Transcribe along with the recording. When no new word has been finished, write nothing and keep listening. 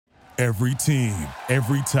Every team,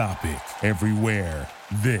 every topic, everywhere.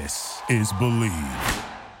 This is Believe.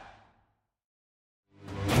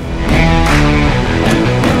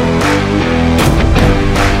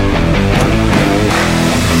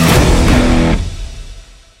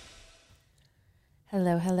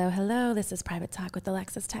 Hello, hello, hello. This is Private Talk with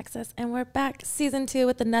Alexis Texas, and we're back season 2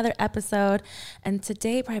 with another episode. And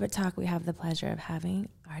today, Private Talk, we have the pleasure of having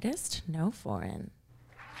artist No Foreign.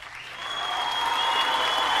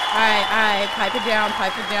 All right, pipe it down.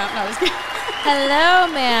 No, just kidding.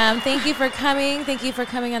 Hello, ma'am. Thank you for coming. Thank you for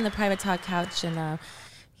coming on the Private Talk couch. And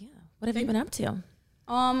what have you been up to?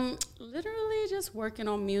 Literally just working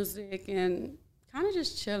on music and kind of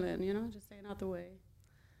just chilling, just staying out the way.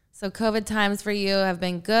 So COVID times for you have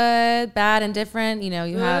been good, bad, and different.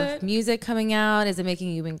 You have music coming out. Is it making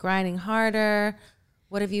you been grinding harder?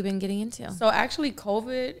 What have you been getting into? So actually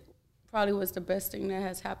COVID probably was the best thing that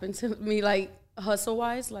has happened to me, like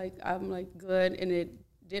hustle-wise. Like I'm like good, and it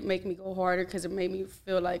did make me go harder because it made me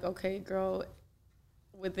feel like, okay, girl,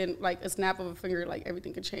 within like a snap of a finger, like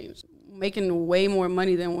everything could change. Making way more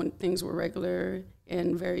money than when things were regular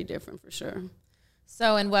and very different for sure.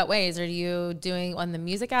 So in what ways are you doing on the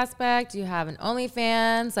music aspect? Do you have an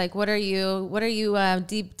OnlyFans? Like what are you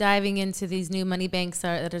deep diving into these new money banks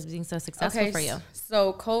that are being so successful for you?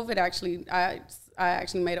 So COVID actually, I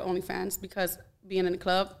actually made an OnlyFans because being in the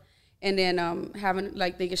club and then having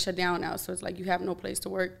like they get shut down now. So it's like you have no place to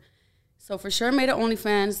work. So for sure made an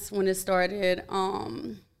OnlyFans when it started.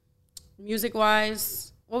 Music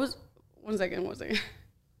wise, one second.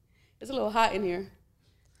 It's a little hot in here.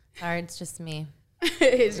 Sorry, it's just me.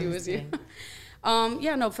 It's you.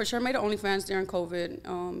 For sure made an OnlyFans during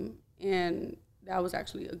COVID, and that was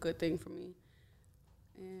actually a good thing for me.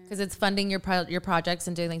 Because it's funding your projects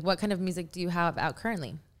and doing things. What kind of music do you have out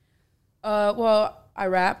currently? Well, I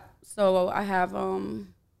rap, so I have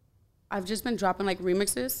I've just been dropping like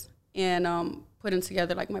remixes and putting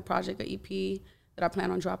together like my project, an EP that I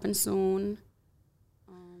plan on dropping soon.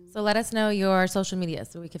 So let us know your social media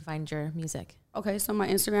so we can find your music. Okay, so my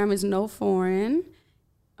Instagram is No Foreign.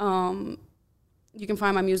 You can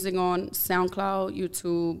find my music on SoundCloud,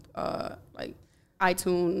 YouTube, like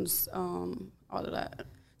iTunes, all of that.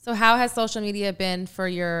 So how has social media been for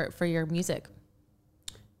your music?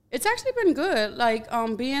 It's actually been good. Like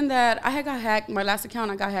being that I got hacked, my last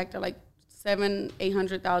account I got hacked at like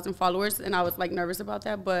 800,000 followers, and I was like nervous about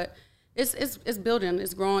that. But it's building,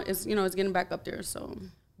 it's growing, it's getting back up there. So.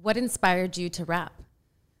 What inspired you to rap?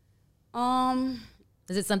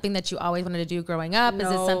 Is it something that you always wanted to do growing up? No.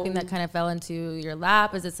 Is it something that kind of fell into your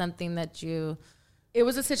lap? Is it something that you... It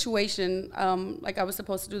was a situation, like I was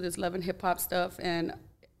supposed to do this love and hip hop stuff and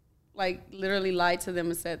like literally lied to them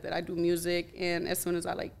and said that I do music. And as soon as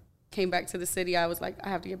I like came back to the city, I was like, I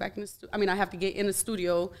have to get back in I have to get in the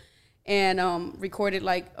studio and recorded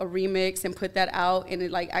like a remix and put that out, and it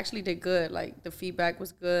like actually did good. Like the feedback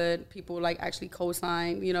was good. People like actually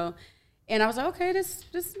co-signed, and I was like, okay, this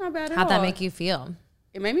is not bad at all. How'd that make you feel?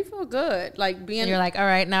 It made me feel good. Like being, so you're like, all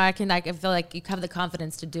right, now I feel like you have the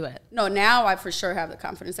confidence to do it. No, now I for sure have the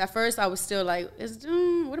confidence. At first I was still like,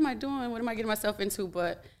 what am I doing? What am I getting myself into?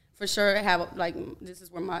 But for sure I have like, this is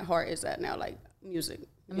where my heart is at now, like music.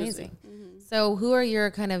 Amazing. Mm-hmm. So who are your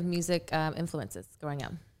kind of music influences growing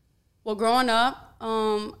up? Well, growing up,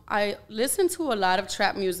 I listened to a lot of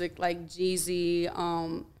trap music like Jeezy,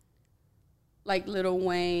 like Lil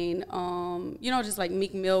Wayne, just like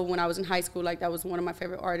Meek Mill when I was in high school. Like that was one of my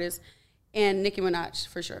favorite artists. And Nicki Minaj,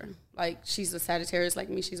 for sure. Like she's a Sagittarius like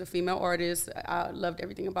me. She's a female artist. I loved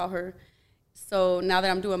everything about her. So now that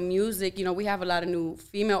I'm doing music, we have a lot of new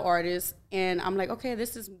female artists. And I'm like, okay,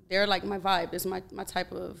 they're like my vibe. This is my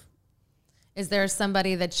type of... Is there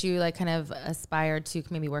somebody that you like kind of aspire to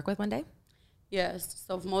maybe work with one day? Yes.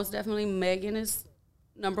 So most definitely Megan is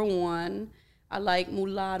number one. I like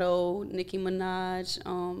Mulatto, Nicki Minaj.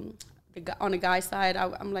 On the guy side,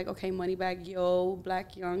 I'm like, okay, Moneybagg Yo,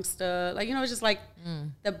 Black Youngster. Like, it's just like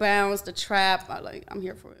the bounce, the trap. I'm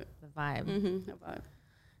here for it. The vibe. Mm-hmm, the vibe.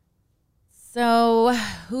 So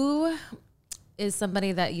who is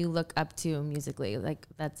somebody that you look up to musically, like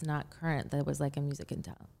that's not current, that was like a music in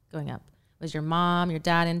town going up? Was your mom, your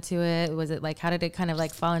dad into it? Was it like, how did it kind of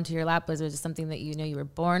like fall into your lap? Was it just something that you were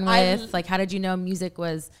born with? Like, how did you know music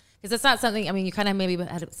was, because it's not something, you kind of maybe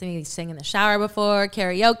had sing in the shower before,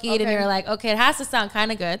 karaoke, and you're like, okay, it has to sound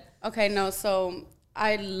kind of good. Okay, no, so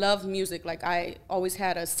I love music. Like, I always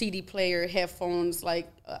had a CD player, headphones, like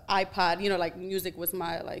iPod, like music was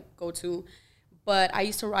my like go-to. But I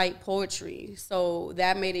used to write poetry, so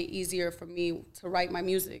that made it easier for me to write my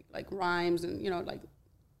music, like rhymes and, like.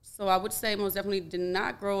 So I would say most definitely did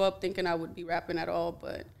not grow up thinking I would be rapping at all,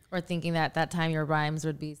 but Or thinking that at that time your rhymes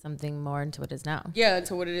would be something more into what it is now. Yeah,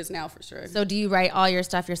 to what it is now for sure. So do you write all your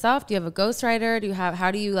stuff yourself? Do you have a ghostwriter?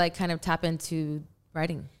 How do you like kind of tap into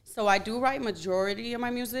writing? So I do write majority of my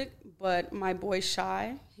music, but my boy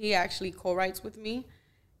Shy, he actually co-writes with me.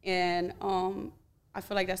 And I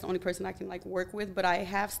feel like that's the only person I can like work with, but I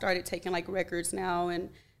have started taking like records now and,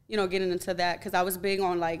 you know, getting into that because I was big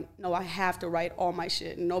on like, no, I have to write all my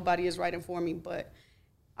shit. And nobody is writing for me, but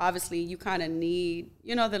obviously you kind of need,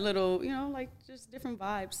 you know, the little, you know, like just different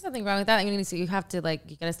vibes. Nothing wrong with that. You have to like,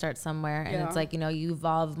 you got to start somewhere. And it's like, you know, you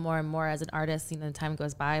evolve more and more as an artist, you know, time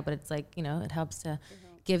goes by, but it's like, you know, it helps to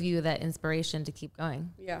give you that inspiration to keep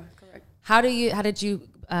going. Yeah, correct. How did you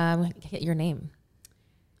get your name?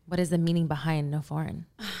 What is the meaning behind No Foreign?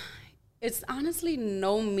 It's honestly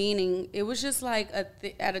no meaning. It was just like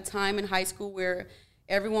at a time in high school where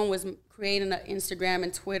everyone was creating an Instagram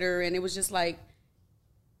and Twitter, and it was just like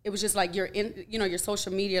your your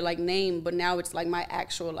social media like name, but now it's like my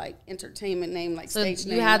actual like entertainment name, like so stage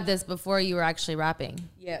name. You had this before you were actually rapping?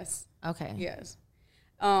 Yes. Okay. Yes.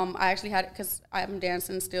 I actually had it because I'm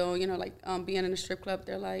dancing still, you know, like being in a strip club,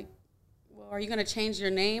 they're like, well, are you going to change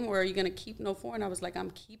your name or are you going to keep No Foreign? I was like,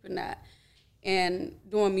 I'm keeping that. And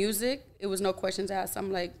doing music, it was no questions asked.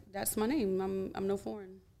 I'm like, that's my name. I'm No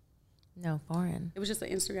Foreign. No Foreign. It was just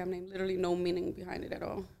an Instagram name, literally no meaning behind it at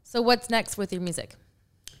all. So what's next with your music?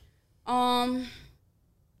 Is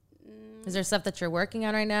there stuff that you're working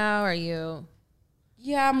on right now? Are you?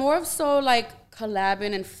 Yeah, more of so like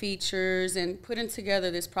collabing and features and putting together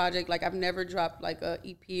this project. Like I've never dropped like a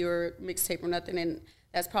EP or mixtape or nothing, and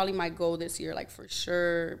that's probably my goal this year. Like for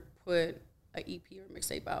sure, put an EP or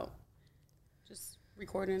mixtape out. Just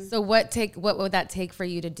recording. So what would that take for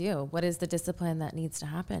you to do? What is the discipline that needs to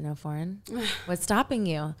happen, No Foreign? What's stopping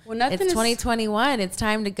you? Well, nothing. It's 2021. It's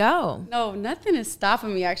time to go. No, nothing is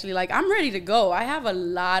stopping me actually. Like I'm ready to go. I have a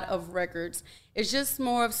lot of records. It's just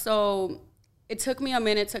more of so. It took me a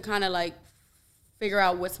minute to kind of like figure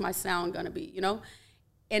out what's my sound gonna be, you know?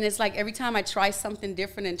 And it's like every time I try something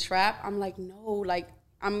different in trap, I'm like, no, like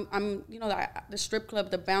I'm you know, the strip club,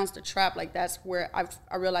 the bounce, the trap, like that's where I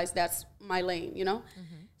realized that's my lane, you know?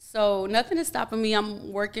 Mm-hmm. So nothing is stopping me.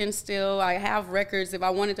 I'm working still. I have records. If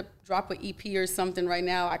I wanted to drop an EP or something right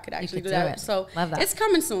now, I could actually do that. So it's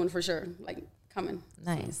coming soon for sure. Like coming.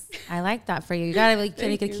 Nice. I like that for you. You gotta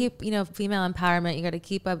keep, you know, female empowerment. You gotta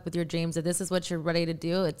keep up with your dreams. If this is what you're ready to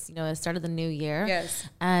do, it's, you know, the start of the new year. Yes.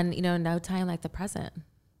 And, you know, no time like the present.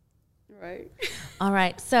 Right. All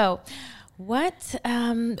right. So what's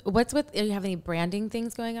with, do you have any branding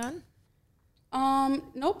things going on?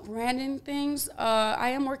 No branding things.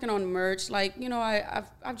 I am working on merch. Like, you know,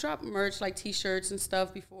 I've dropped merch like t-shirts and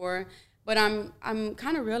stuff before. But I'm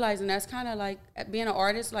kind of realizing that's kind of like being an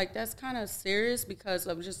artist, like that's kind of serious because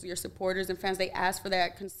of just your supporters and fans. They ask for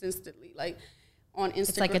that consistently, like on Instagram.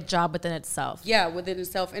 It's like a job within itself. Yeah, within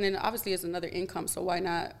itself. And then obviously it's another income, so why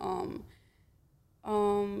not?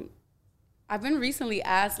 I've been recently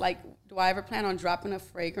asked, like, do I ever plan on dropping a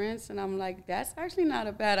fragrance? And I'm like, that's actually not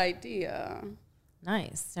a bad idea.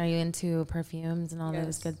 Nice. Are you into perfumes and all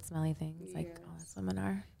those good smelly things like all us women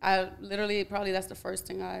are? I literally, probably that's the first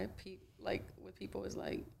thing I peep, like, with people is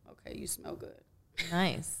like, okay, you smell good.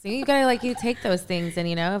 Nice. So you gotta you take those things and,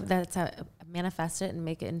 you know, that's how manifest it and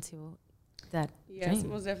make it into that Yes, dream.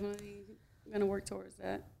 most definitely gonna work towards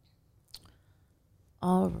that.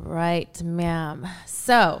 All right, ma'am.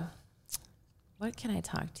 So what can I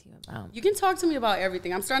talk to you about? You can talk to me about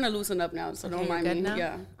everything. I'm starting to loosen up now, so don't mind me. Now?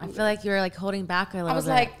 Yeah. I feel like you were like holding back a little bit. I was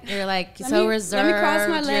like, you're like so reserved. Let me cross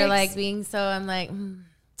my legs. You're like being so, I'm like,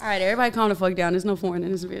 All right, everybody calm the fuck down. There's no foreign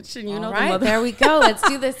in this bitch. And you know right, there we go. Let's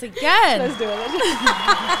do this again. Let's do it.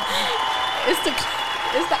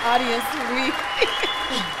 It's the audience for me.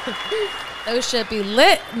 Those should be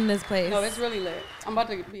lit in this place. No, it's really lit. I'm about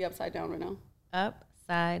to be upside down right now.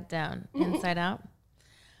 Upside down. Inside out.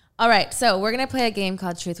 All right, so we're going to play a game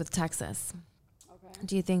called Truth with Texas. Okay.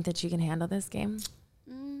 Do you think that you can handle this game?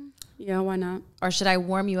 Yeah, why not? Or should I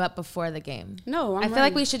warm you up before the game? No, I feel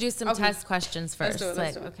like we should do some test questions first.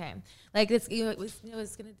 Let's do it. Okay. Like this,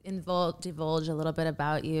 it's going to divulge a little bit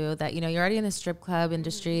about you that, you know, you're already in the strip club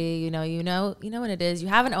industry. You know what it is. You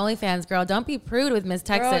have an OnlyFans, girl. Don't be prude with Miss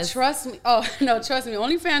Texas. Girl, trust me. Oh, no, trust me.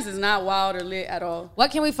 OnlyFans is not wild or lit at all. What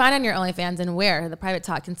can we find on your OnlyFans and where the private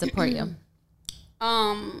talk can support you?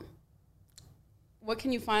 What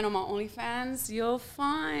can you find on my OnlyFans? You'll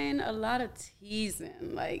find a lot of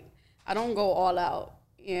teasing. Like, I don't go all out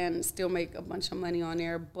and still make a bunch of money on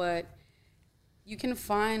there, but you can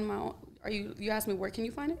find my you asked me where can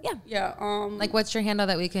you find it? Yeah. Yeah. Like, what's your handle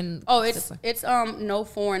that we can? Oh, it's No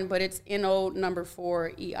Foreign, but it's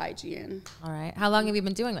No4 EIGN. All right. How long have you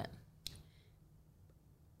been doing it?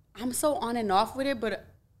 I'm so on and off with it, but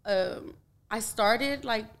I started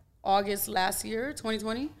like August last year,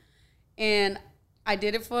 2020, and I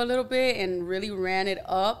did it for a little bit and really ran it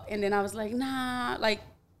up, and then I was like, nah, like,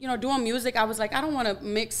 you know, doing music, I was like, I don't want to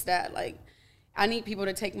mix that. Like, I need people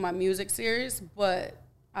to take my music serious, but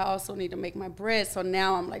I also need to make my bread. So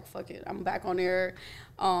now I'm like, fuck it, I'm back on there.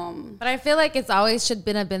 But I feel like it's always have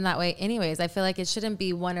been that way anyways. I feel like it shouldn't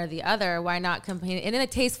be one or the other. Why not combine it in a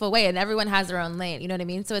tasteful way? And everyone has their own lane. You know what I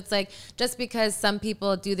mean? So it's like, just because some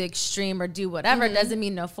people do the extreme or do whatever doesn't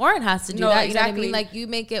mean No Foreign has to do that. You know what I mean? Like, you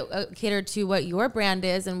make it cater to what your brand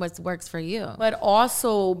is and what works for you. But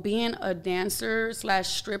also being a dancer /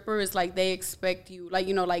 stripper is like, they expect you, like,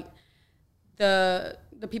 you know, like the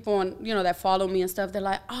people on, you know, that follow me and stuff, they're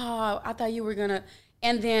like, oh, I thought you were gonna.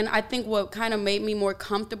 And then I think what kind of made me more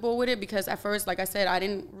comfortable with it, because at first, like I said, I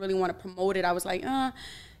didn't really want to promote it. I was like,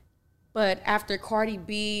 But after Cardi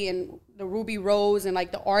B and the Ruby Rose and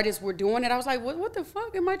like the artists were doing it, I was like, what the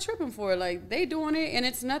fuck am I tripping for? Like, they doing it and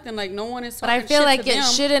it's nothing. Like, no one is talking shit to them. But I feel like it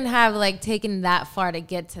shouldn't have like taken that far to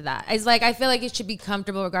get to that. It's like, I feel like it should be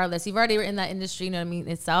comfortable regardless. You've already in that industry, you know what I mean,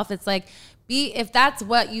 itself. It's like, if that's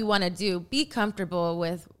what you want to do, be comfortable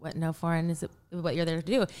with what No Foreign is, what you're there to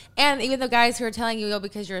do. And even the guys who are telling you,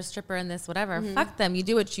 because you're a stripper and this, whatever, fuck them. You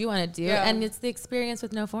do what you want to do. Yeah. And it's the experience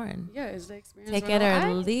with No Foreign. Yeah, it's the experience. Take it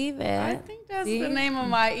or leave it. I think that's the name of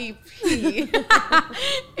my EP.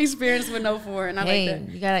 Experience with No Foreign. I like that.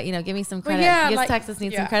 You gotta, you know, give me some credit. Yeah, Yes, like, Texas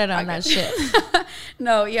needs some credit on that shit.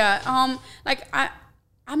 No, yeah. Like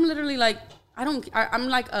I'm literally like, I'm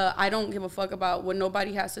like I don't give a fuck about what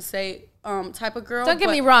nobody has to say type of girl. Don't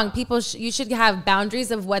get me wrong. People, you should have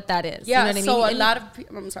boundaries of what that is. Yeah. You know what So I mean? a lot of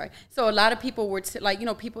people, I'm sorry. So a lot of people were like, you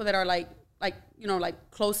know, people that are like, you know,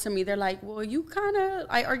 like close to me, they're like, well, you kind of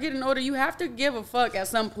are getting older. You have to give a fuck at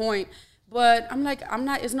some point. But I'm like,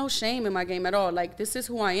 there's no shame in my game at all. Like, this is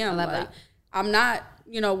who I am. I love like, that. I'm not,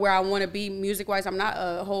 you know, where I want to be music wise. I'm not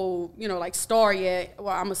a whole, you know, like star yet.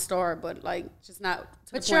 Well, I'm a star, but like just not.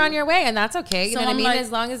 But you're on your way, and that's okay. You So know what I I'm mean? like,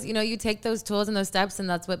 as long as, you know, you take those tools and those steps, and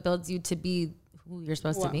that's what builds you to be who you're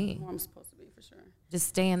supposed to be. Who I'm supposed to be, for sure. Just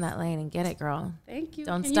stay in that lane and get it, girl. Thank you.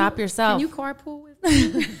 Don't stop yourself. Can you carpool with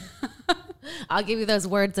me? I'll give you those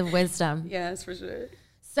words of wisdom. Yes, for sure.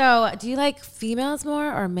 So, do you like females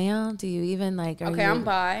more or male? Do you even like? I'm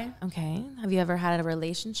bi. Okay. Have you ever had a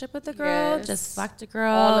relationship with a girl? Yes. Just fucked a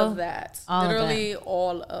girl? All of that. All Literally of it.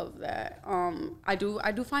 all of that. I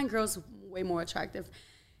do find girls way more attractive.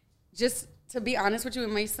 Just to be honest with you, it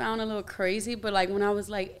may sound a little crazy, but like when I was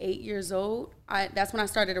like 8 years old, that's when I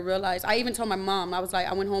started to realize. I even told my mom. I was like,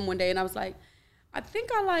 I went home one day and I was like, I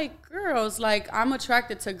think I like girls. Like, I'm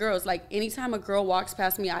attracted to girls. Like, anytime a girl walks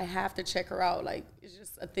past me, I have to check her out. Like, it's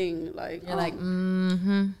just a thing. Like, You're like,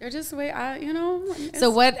 they're just the way you know. So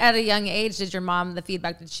what, at a young age, did your mom, the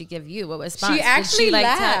feedback did she give you? What response? She actually did she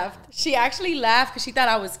laughed. She actually laughed because she thought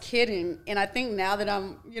I was kidding. And I think now that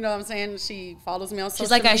I'm, you know what I'm saying, she follows me on social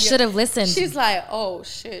She's like, media. I should have listened. She's like, oh,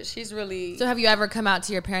 shit. She's really. So have you ever come out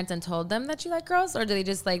to your parents and told them that you like girls? Or do they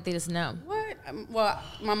just like, they just know? What? Well,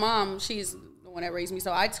 my mom, she's the one that raised me.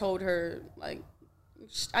 So I told her, like,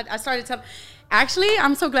 I started telling. Actually,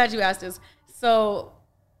 I'm so glad you asked this. So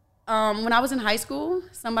when I was in high school,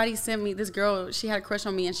 somebody sent me, this girl, she had a crush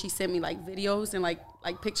on me, and she sent me like videos and like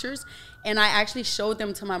pictures, and I actually showed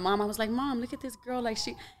them to my mom. I was like, Mom, look at this girl. Like,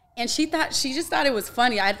 she just thought it was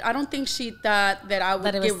funny. I don't think she thought that I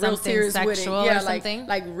would get real serious with it. Yeah, or something?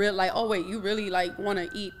 like real, like, oh wait, you really like want to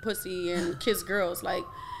eat pussy and kiss girls, like,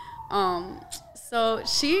 so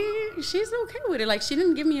she's okay with it. Like, she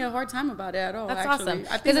didn't give me a hard time about it at all. That's actually.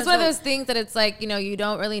 awesome. Because it's one of those things that it's like, you know, you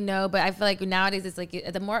don't really know, but I feel like nowadays it's like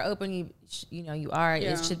the more open you are,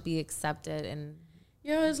 Yeah. it should be accepted. And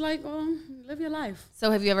yeah, it's like, well, live your life.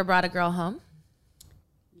 so have you ever brought a girl home?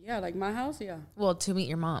 Yeah, like my house. Yeah. Well, to meet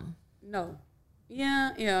your mom. No.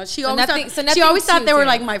 Yeah. She So always nothing- thought, so she nothing always thought they were too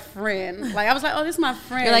like my friend. Like, I was like, oh, this is my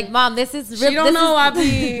friend. You're like, Mom, this is She don't know I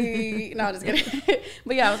be. No, just kidding.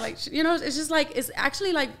 But yeah, I was like, you know, it's just like, it's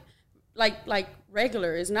actually like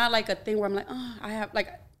regular. It's not like a thing where I'm like, oh, I have like.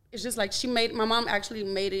 It's just like my mom actually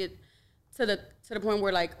made it to the point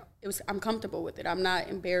where like I'm comfortable with it. I'm not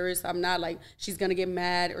embarrassed. I'm not like she's gonna get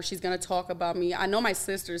mad or she's gonna talk about me. I know my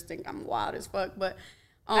sisters think I'm wild as fuck, but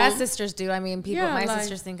as sisters do. I mean, people. yeah, My like-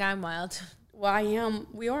 sisters think I'm wild. well, I am.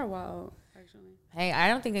 We are wild, actually. Hey, I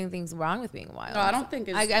don't think anything's wrong with being wild. No, I don't think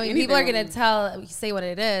it's. I mean, anything people are wrong. gonna say what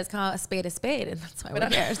it is, call a spade, and that's why we're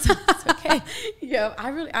here. So it's okay. Yeah,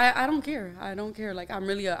 I don't care. I don't care. Like, I'm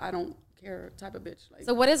really I don't care type of bitch. Like,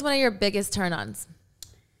 So what is one of your biggest turn-ons?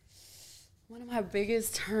 one of my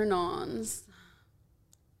biggest turn-ons.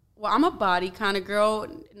 Well, I'm a body kind of girl.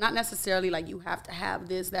 Not necessarily like you have to have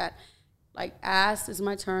this, that. Like ass is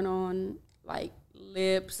my turn-on. Like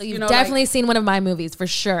lips. So you've know, definitely like, seen one of my movies for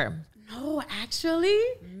sure. no, actually.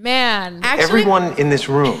 Man. Everyone in this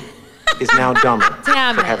room is now dumber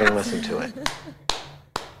Damn for it. having listened to it.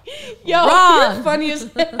 Yo, Wrong. you're funny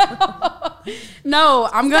as hell. No,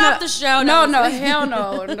 I'm gonna Stop the show. No, No, no, hell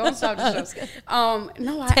no. Don't stop the show.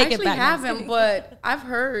 No, I Take it actually back. No, I'm haven't, kidding. but I've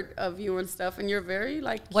heard of you and stuff, and you're very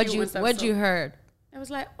like cute and stuff. What'd so you heard? I was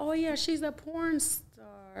like, oh yeah, she's a porn star.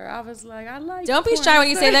 I was like, I like. Don't be porn shy when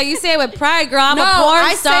you say stars. that. You say it with pride, girl. I'm No, a porn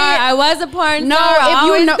I star. say it- I was a porn No, star. I'll if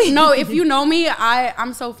you always know, be. no, if you know me,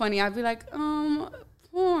 I'm so funny. I'd be like,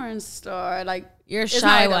 porn star. Like You're it's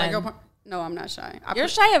shy not like that, one. like, no, I'm not shy. You're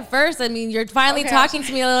shy at first. I mean, you're finally Okay, talking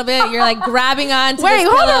to me a little bit. You're like grabbing on to Wait, this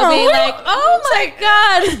hold pillow, on, being wait. like, oh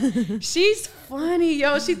my God. She's funny,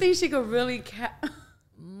 yo. She thinks she could really.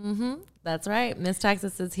 That's right. Miss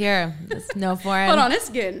Texas is here. It's no foreign. Hold on, it's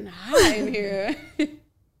getting hot in here.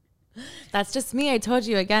 That's just me. I told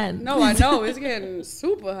you again. No, I know it's getting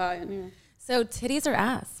super hot in here. So titties or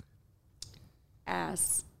ass?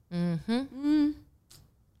 Ass. Mm-hmm.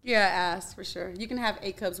 Yeah, ass for sure. You can have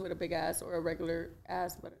A cups with a big ass or a regular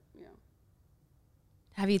ass, but you know.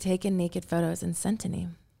 Have you taken naked photos and sent any?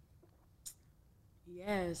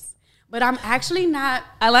 Yes, but I'm actually not.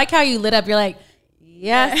 I like how you lit up. You're like,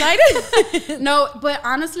 yes, I did. No, but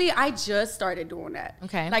honestly, I just started doing that.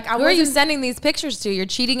 Okay. Like I Who are you wasn't- sending these pictures to? You're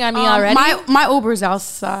cheating on me already? My Uber's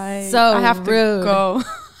outside. So I have rude. to go.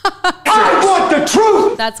 I want the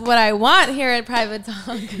truth! That's what I want here at Private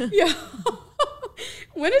Talk. Yeah.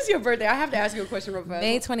 When is your birthday? I have to ask you a question real fast.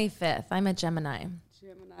 May 25th. I'm a Gemini.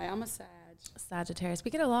 Gemini. I'm a Sag. Sagittarius.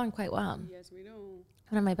 We get along quite well. Yes, we do.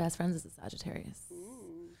 One of my best friends is a Sagittarius.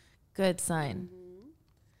 Good sign.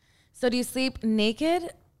 So do you sleep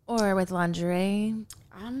naked or with lingerie?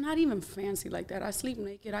 I'm not even fancy like that. I sleep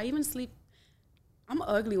naked. I even sleep. I'm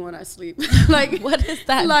ugly when I sleep. Like What does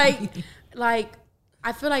that mean? Like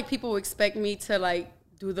I feel like people expect me to like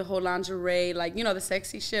do the whole lingerie, like you know the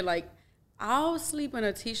sexy shit. Like I'll sleep in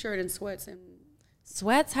a t-shirt and sweats and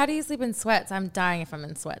Sweats? How do you sleep in sweats? I'm dying if I'm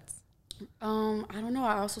in sweats. I don't know.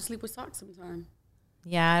 I also sleep with socks sometimes.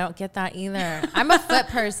 Yeah, I don't get that either. I'm a foot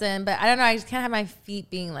person, but I don't know. I just can't have my feet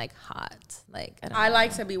being like hot. Like I don't I know.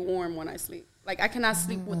 like to be warm when I sleep. Like I cannot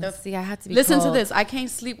sleep with the. See, I have to be Listen cold. to this. I can't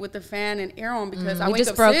sleep with the fan and air on because I We wake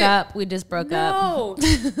just up broke sick. up. We just broke up. No,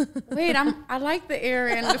 wait. I like the air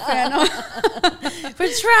and the fan on.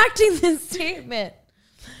 Retracting this statement.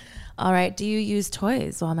 All right. Do you use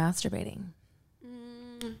toys while masturbating?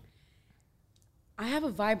 I have a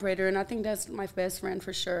vibrator, and I think that's my best friend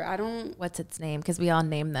for sure. I don't. What's its name? Because we all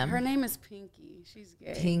name them. Her name is Pinky. She's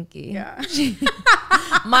gay. Pinky. Yeah.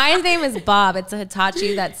 My name is Bob. It's a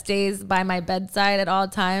Hitachi that stays by my bedside at all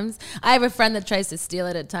times. I have a friend that tries to steal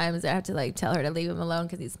it at times. I have to like tell her to leave him alone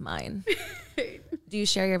because he's mine. Do you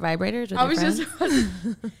share your vibrators with I your was friends?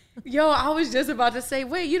 just. Yo, I was just about to say,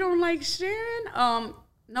 wait, you don't like sharing?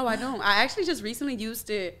 No, I don't. I actually just recently used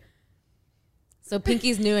it. So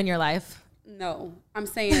Pinky's new in your life. No, I'm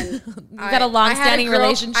saying you got a long-standing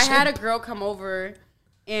relationship. I had a girl come over,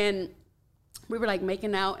 and we were like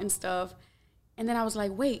making out and stuff, and then I was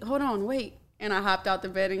like, "Wait, hold on, wait!" And I hopped out the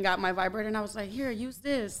bed and got my vibrator, and I was like, "Here, use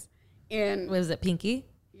this." And Was it Pinky?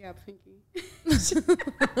 yeah, Pinky.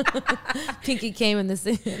 Pinky came in the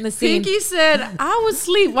scene. Pinky said, "I was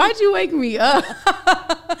asleep. Why'd you wake me up?"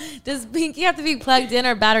 Does Pinky have to be plugged in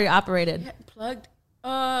or battery operated? Plugged.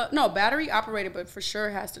 No, battery operated, but for sure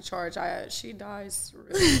has to charge. She dies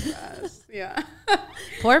really fast. Yeah.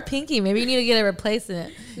 Poor Pinky. Maybe you need to get a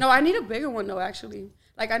replacement. No, I need a bigger one though. Actually,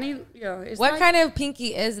 like I need. Yeah. It's What like, kind of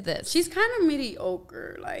Pinky is this? She's kind of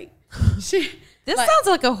mediocre. Like she. This like, sounds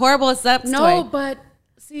like a horrible sex no, toy. but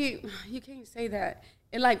see, you can't say that.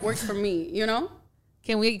 It like works for me. You know.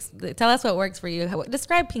 Can we tell us what works for you?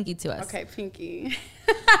 Describe Pinky to us. Okay, Pinky.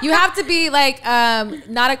 You have to be like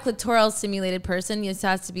not a clitoral stimulated person. You just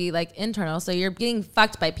have to be like internal. So you're getting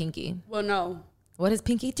fucked by Pinky. Well, no. What does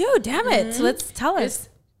Pinky do? Damn it! So let's tell us.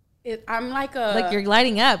 I'm like a. Like you're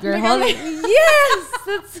lighting up. You're Like holding. I'm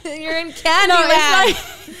Yes, you're in Candyland. No,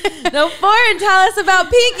 it's like. No foreign. Tell us about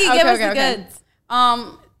Pinky. Give us the goods.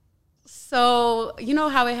 So you know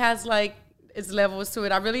how it has like its levels to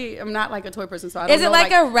it. I'm not like a toy person, so I don't Is it know,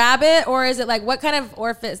 like a rabbit or is it like what kind of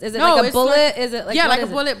orifice? Is it No, like a it's bullet? like- Is it like yeah, what like a is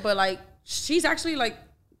it? bullet, but like she's actually like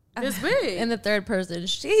this big. In the third person?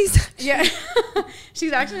 She's yeah,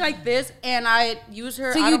 she's actually like this, and I use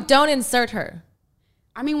her. so I you don't insert her.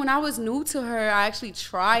 I mean, when I was new to her, I actually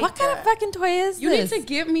tried. What kind of fucking toy is You this? need to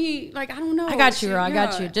give me, like, I don't know. I got you, girl. I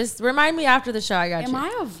got you. Just remind me after the show. I got Am you.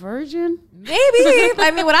 I a virgin? Maybe.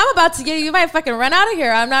 I mean, what I'm about to give you, you might fucking run out of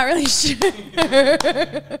here. I'm not really sure.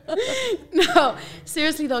 No,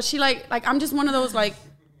 seriously though, she like I'm just one of those like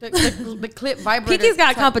the clip vibrator. Pinky's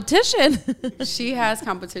got type. competition. She has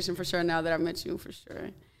competition for sure. Now that I met you, for sure.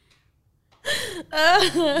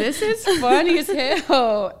 This is funny as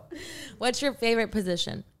hell. What's your favorite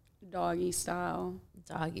position? Doggy style.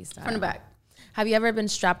 Doggy style. From the back. Have you ever been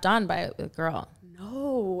strapped on by a girl?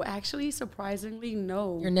 No, actually, surprisingly,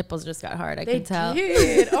 no. Your nipples just got hard. I They can tell.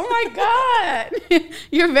 did. Oh my God.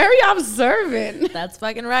 You're very observant. That's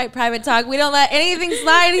fucking right. Private talk. We don't let anything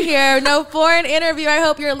slide here. No foreign interview. I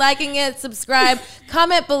hope you're liking it. Subscribe.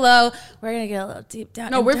 Comment below. We're gonna get a little deep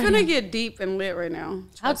down. No, and we're dirty. gonna get deep and lit right now.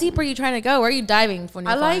 How deep are you trying to go? Where are you diving when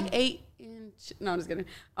you're I like falling? 8 inch. No, I'm just kidding.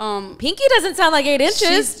 Pinky doesn't sound like 8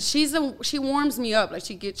 inches. She warms me up. Like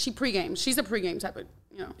she pregame. She's a pregame type of,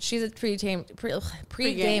 you know. She's a pre-game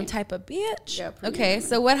Pre-game. type of bitch. Yeah, pre-game. Okay,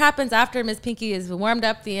 so what happens after Miss Pinky has warmed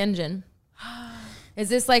up the engine? Is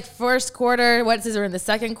this like first quarter? What is it in the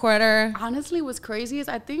second quarter? Honestly, what's crazy is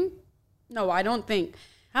I don't think.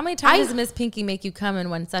 How many times does Miss Pinky make you come in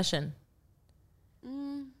one session?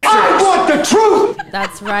 I want the truth!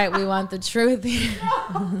 That's right. We want the truth. Wait,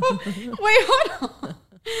 hold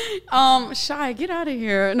on. Shy, get out of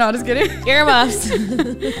here. No, just kidding. Earmuffs.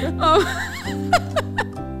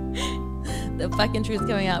 The fucking truth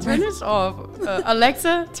coming out. Turn this off.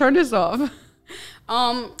 Alexa, turn this off.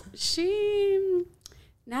 Now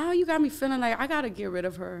you got me feeling like I gotta get rid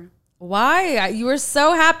of her. Why? You were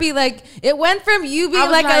so happy. Like it went from you being I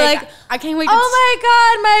was I can't wait. oh my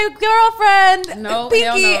God, my girlfriend, No, Pinky,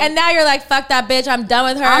 hell no. and now you're like, fuck that bitch. I'm done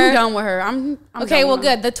with her. I'm done with her. I'm Okay, done well, with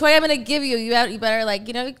her. good. The toy I'm gonna give you, you better like,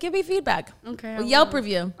 give me feedback. Okay, I Well, will. Yelp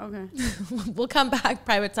review. Okay. We'll come back,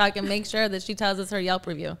 private talk, and make sure that she tells us her Yelp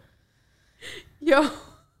review. Yo,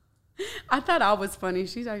 I thought I was funny.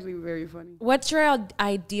 She's actually very funny. What's your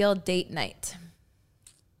ideal date night?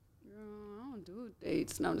 I don't do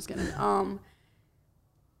dates. No, I'm just kidding.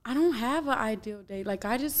 I don't have an ideal date. Like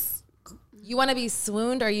I just. You want to be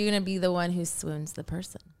swooned, or are you gonna be the one who swoons the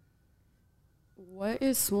person? What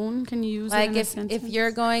is swoon? Can you use it Like in a if sentence?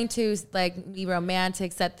 you're going to like be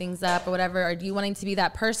romantic, set things up or whatever, are you wanting to be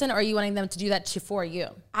that person, or are you wanting them to do that shit for you?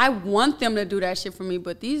 I want them to do that shit for me,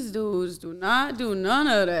 but these dudes do not do none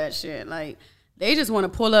of that shit. Like they just want to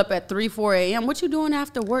pull up at 3-4 a.m. What you doing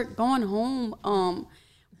after work? Going home.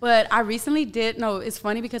 But I recently did. No, it's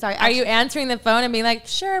funny because Are you answering the phone and being like,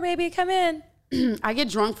 "Sure, baby, come in"? I get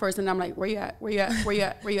drunk first, and I'm like, "Where you at? Where you at? Where you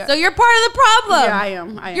at? Where you at?" So you're part of the problem. Yeah, I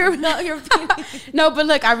am. You're No, but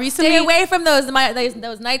look, I recently stay away from those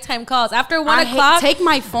nighttime calls after 1 I o'clock. take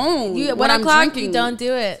my phone. You at when 1 I'm o'clock. drinking. You don't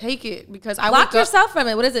do it. Take it because I Block wake up. yourself from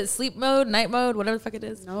it. What is it? Sleep mode, night mode, whatever the fuck it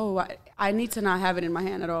is. No, I need to not have it in my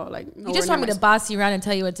hand at all. Like You just want me to boss you around and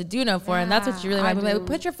tell you what to do, no for, and that's what you really I want. Like, do.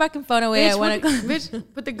 put your fucking phone away at 1 o'clock. Bitch,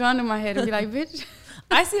 put the gun to my head and be like, bitch.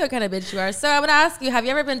 I see what kind of bitch you are. So I'm gonna ask you: have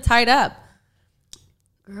you ever been tied up?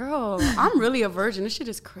 Girl, I'm really a virgin. This shit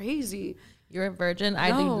is crazy. You're a virgin.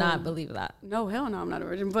 I do No. not believe that. No, hell no, I'm not a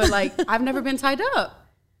virgin. But like, I've never been tied up.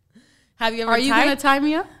 Have you ever? Are you tied? gonna tie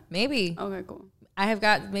me up? Maybe. Okay, cool. I have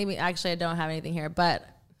got maybe. Actually, I don't have anything here, but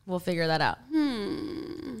we'll figure that out.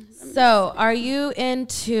 So, are you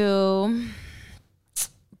into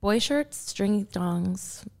boy shirts, stringy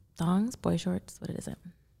thongs, boy shorts? What is it?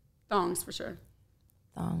 Thongs for sure.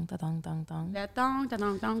 Thong. That thong, that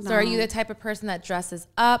thong, thong. So, are you the type of person that dresses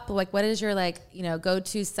up? Like, what is your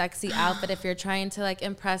go-to sexy outfit if you're trying to like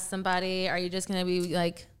impress somebody? Are you just gonna be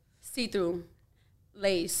like see-through,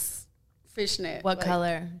 lace, fishnet? what like,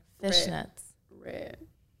 color? red. Fishnets. Red.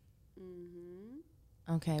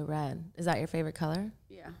 Okay, red. Is that your favorite color?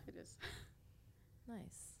 Yeah, it is.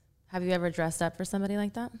 Nice. Have you ever dressed up for somebody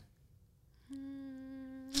like that?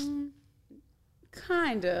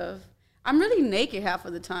 Kind of. I'm really naked half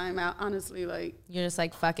of the time. Honestly, like You're just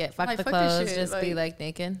like, fuck it. Fuck Like, the fuck this clothes. shit, Just be like- like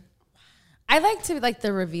naked. I like to like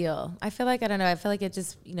the reveal. I feel like, I don't know. I feel like it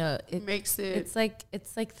just, it makes it. it's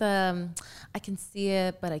like the, I can see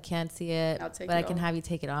it, but I can't see it. I'll take but it I can off. have you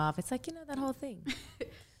take it off. It's like, that whole thing.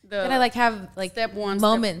 the, You gotta like have like step one, step-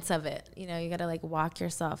 moments of it. You gotta like walk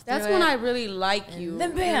yourself through That's when it. I really like you.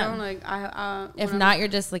 then You bam. know, like If when not, you're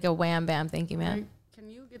just like a wham bam. Thank you, man. like, can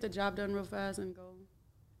you get the job done real fast and go?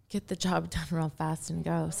 Get the job done real fast and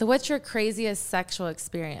go. So what's your craziest sexual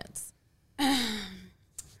experience?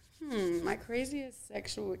 My craziest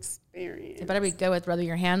sexual experience. You better be good with rubbing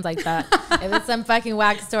your hands like that. If it's some fucking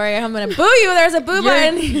whack story, I'm gonna boo you. There's a boo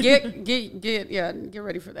button. Get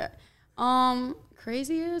ready for that.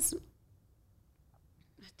 crazy is,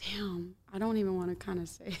 damn, I don't even want to kind of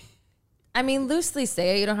say. I mean, loosely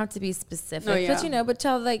say it. You don't have to be specific. No, yeah. But, but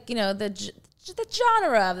tell, like, the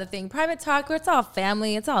genre of the thing. Private talk, where it's all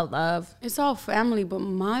family. It's all love. It's all family, but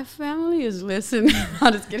my family is listening.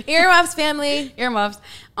 I'm just kidding. Earmuffs family. Earmuffs.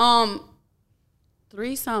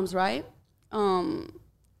 Threesomes, right?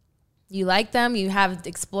 You like them. You have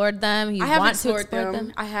explored them. You I have want to explored explore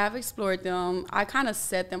them. I have explored them. I kind of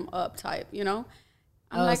set them up type, I'm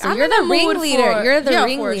So I'm you're in the mood ringleader. for- You're the yeah, for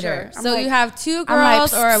ringleader. sure. I'm So like- you have 2 I'm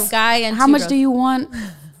like, girls or a guy and how 2 much girls. do you want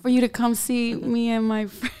for you to come see me and my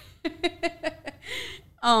friend?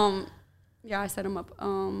 Yeah, I set them up.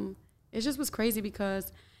 It just was crazy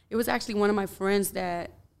because it was actually one of my friends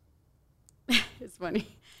that, it's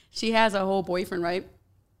funny. She has a whole boyfriend, right?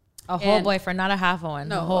 A whole And- boyfriend, not a half one.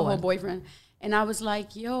 No, a whole one. boyfriend. And I was like,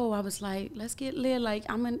 let's get lit. Like,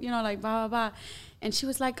 I'm in, like, blah, blah, blah. And she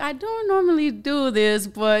was like, I don't normally do this,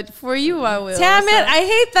 but for you, I will. Damn So- it. I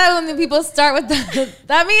hate that when the people start with that.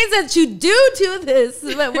 That means that you do this,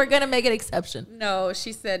 but we're going to make an exception. No,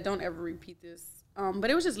 she said, don't ever repeat this.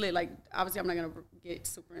 But it was just lit. Like, obviously, I'm not going to get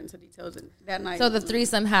super into details. And that night. So the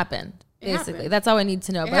threesome happened, It basically. happened. That's all I need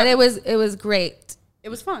to know. It But happened. it was great. It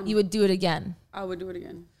was fun. You would do it again. I would do it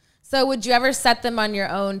again. So would you ever set them on your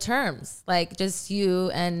own terms? Like just you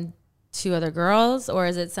and 2 other girls? Or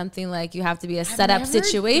is it something like you have to be a setup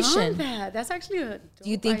situation? That's actually a. Do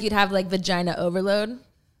you think you'd have like vagina overload?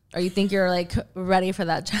 Or you think you're like ready for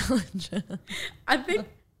that challenge? I think,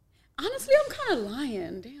 honestly, I'm kind of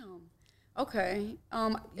lying. Damn. Okay.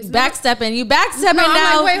 It's Backstepping. You backstepping No,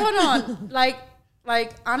 now. I'm like, wait, hold on.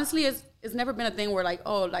 like honestly, it's never been a thing where like,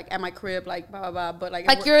 oh, like at my crib, like blah blah blah. But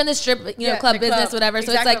Like you're in the strip, Yeah, club the business, club. whatever.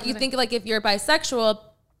 So Exactly it's like you think like if you're bisexual,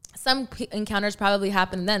 some encounters probably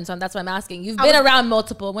happen then. So that's why I'm asking. You've been around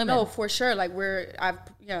multiple women. no, for sure. Like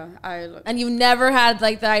And you've never had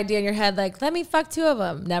like the idea in your head, like, let me fuck 2 of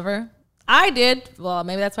them. Never. I did. Well,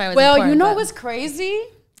 maybe that's why I was. Well, important, you know but- what's crazy?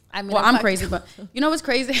 I mean, Well, I'm crazy, but you know what's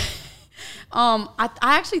crazy? I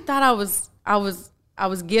actually thought I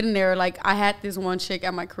was getting there. Like I had this one chick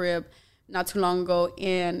at my crib not too long ago,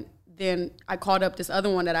 and then I called up this other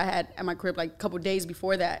one that I had at my crib like a couple days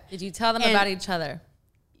before that. Did you tell them And- about each other?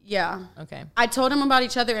 Yeah. Okay. I told them about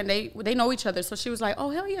each other, and they know each other. So she was like, "Oh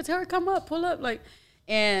hell yeah, tell her come up, pull up," like,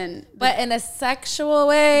 and But in a sexual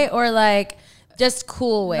way or like just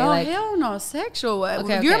cool way? no like, hell no, sexual.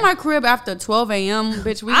 Okay, If you're in okay. my crib after 12 a.m.,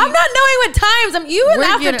 bitch, I'm not knowing what times. We're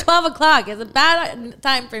After getting- 12 o'clock is a bad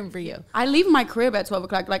time frame for you. I leave my crib at 12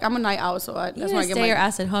 o'clock. Like I'm a night owl, so that's You why I need to get stay my your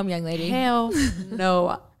ass at home, young lady. hell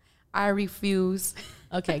no. I refuse.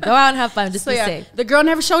 Okay, go out and have fun. Just So be yeah, safe. the girl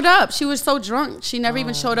never showed up. She was so drunk. She never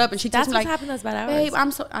even showed up, and she That's texted me what's like, happened those bad hours.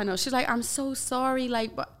 "Babe, I know." She's like, "I'm so sorry."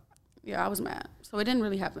 Like, but yeah, I was mad. So it didn't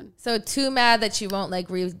really happen. So too mad that you won't like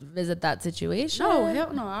revisit that situation? No,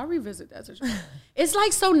 hell no. I'll revisit that situation. It's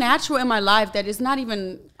like so natural in my life that it's not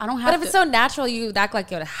even. I don't have. But if it's so natural, you act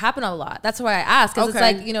like it would happen a lot. That's why I ask. Because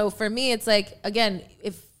Okay. it's like, for me, it's like, again,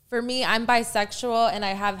 for me, I'm bisexual and I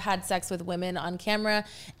have had sex with women on camera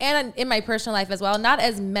and in my personal life as well. Not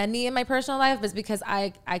as many in my personal life, but it's because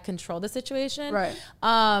I control the situation. Right.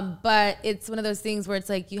 But it's one of those things where it's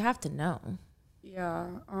like, you have to know. Yeah.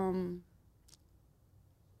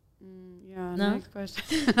 Yeah. No? Next question.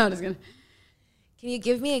 I'm just gonna. Can you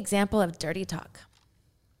give me an example of dirty talk?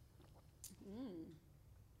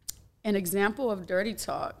 An example of dirty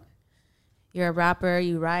talk. You're a rapper,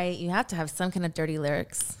 you write, you have to have some kind of dirty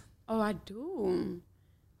lyrics. Oh, I do.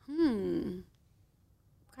 Kind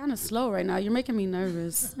of slow right now. You're making me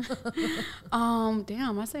nervous.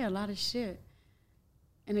 Damn, I say a lot of shit.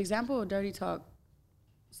 An example of dirty talk.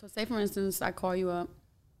 So say for instance, I call you up.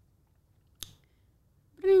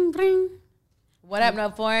 Bring, bring. What up, no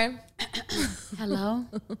foreign? Hello.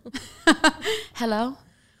 Hello.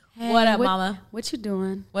 Hey, What up, mama? What you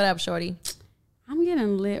doing? What up, shorty? I'm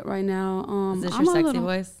getting lit right now. Is this I'm your a sexy little-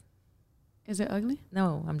 voice? Is it ugly?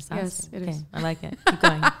 No, I'm just Yes, asking. it Okay, is. I like it. Keep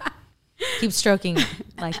going. Keep stroking.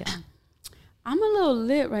 Like it. I'm a little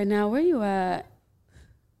lit right now. Where you at?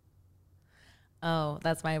 Oh,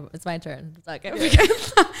 it's my turn. It's okay.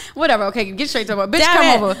 Whatever. Okay, get straight to the point. Bitch, Damn come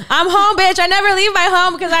it. over. I'm home, bitch. I never leave my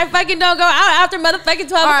home because I fucking don't go out after motherfucking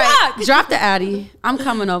 12 All right, o'clock. drop the Addy. I'm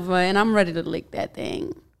coming over and I'm ready to lick that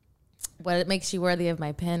thing. What makes you worthy of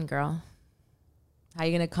my pen, girl? How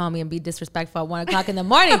you gonna call me and be disrespectful at 1 o'clock in the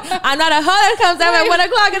morning? I'm not a hoe that comes up at 1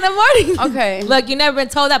 o'clock in the morning. Okay. Look, you never been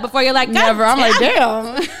told that before. You're like, Never. I'm like,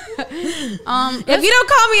 damn. damn. If you don't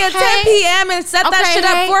call me at 10 p.m. and set that shit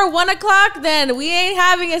up for 1 o'clock, then we ain't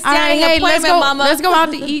having a standing appointment, mama. Let's go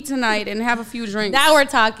out to eat tonight and have a few drinks. Now we're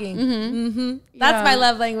talking. That's my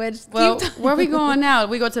love language. Well, where are we going now?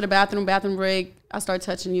 We go to the bathroom break. I start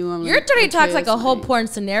touching you. Your dirty talk's like a whole porn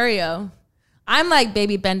scenario. I'm like,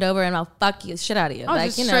 baby, bend over and I'll fuck you shit out of you. Oh, like,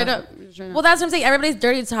 just you know. straight up. Well, that's what I'm saying. Everybody's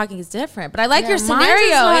dirty talking is different, but I like your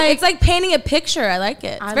scenario. Like, it's like painting a picture. I like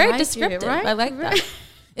it. It's very descriptive. Right? I like that.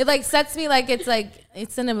 It like sets me like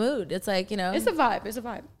it's in a mood. It's like, you know, it's a vibe. It's a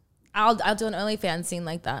vibe. I'll do an OnlyFans scene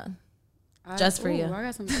like that, just for you. I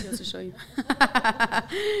got some videos to show you.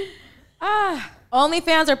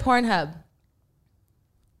 OnlyFans or Pornhub?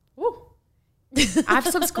 Woo. I've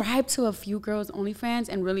subscribed to a few girls' OnlyFans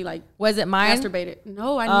and really like. Was it mine? Masturbated.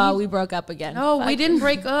 No, we broke up again. No, we didn't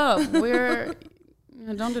break up. We're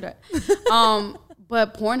don't do that.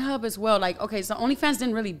 But Pornhub as well. Like, okay, so OnlyFans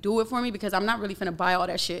didn't really do it for me because I'm not really finna buy all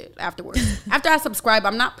that shit afterwards. After I subscribe,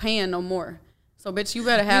 I'm not paying no more. So, bitch, you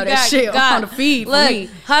better have that shit on the feed for me.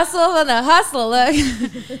 Hustle and a hustle. Look.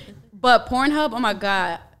 But Pornhub, oh my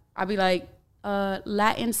God, I'd be like,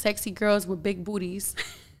 Latin sexy girls with big booties.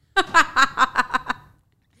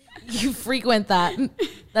 You frequent that.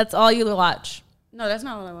 That's all you watch. No, that's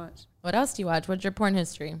not all I watch. What else do you watch? What's your porn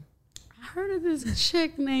history? I heard of this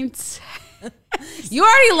chick named... You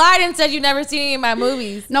already lied and said you've never seen any of my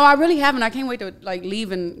movies. No, I really haven't. I can't wait to like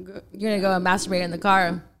leave and go. You're gonna go and masturbate in the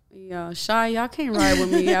car. Yeah, Shy, y'all can't ride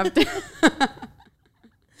with me after.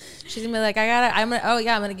 She's gonna be like, I'm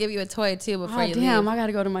gonna give you a toy too before you leave. I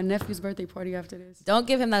gotta go to my nephew's birthday party after this. Don't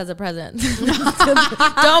give him that as a present.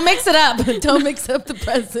 Don't mix it up. Don't mix up the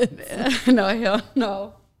presents. No, hell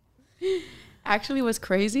no. Actually, what's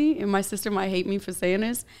crazy, and my sister might hate me for saying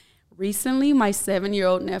this. Recently, my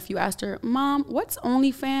 7-year-old nephew asked her, Mom, what's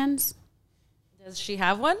OnlyFans? Does she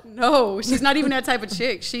have one? No, she's not even that type of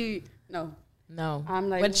chick. No. I'm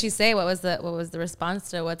like, what did she say? What was the response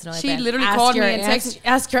to what's an OnlyFans? She literally called me and texted.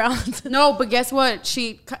 Ask your aunt. No, but guess what?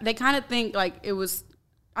 They kind of think like it was.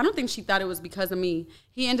 I don't think she thought it was because of me.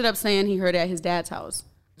 He ended up saying he heard it at his dad's house.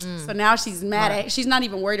 So now she's mad at. She's not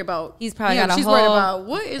even worried about. He's probably got a she's whole. Worried about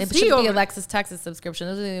what is it he should over? be Alexis Texas subscription.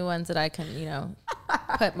 Those are the ones that I can,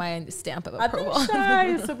 put my stamp of approval. I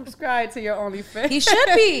think subscribe to your OnlyFans. He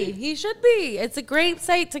should be. He should be. It's a great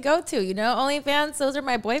site to go to. OnlyFans. Those are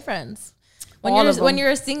my boyfriends. When you're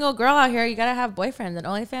a single girl out here, you gotta have boyfriends, and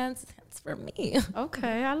OnlyFans. That's for me.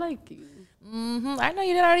 Okay, I like you. I know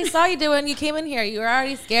you already saw you do when you came in here. You were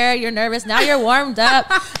already scared. You're nervous. Now you're warmed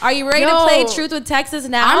up. Are you ready to play Truth with Texas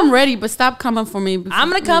now? I'm ready, but stop coming for me. I'm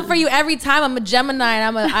gonna come for you every time. I'm a Gemini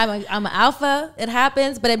and I'm an alpha. It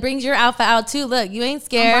happens, but it brings your alpha out too. Look, you ain't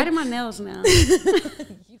scared. I'm biting my nails now.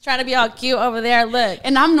 You trying to be all cute over there. Look,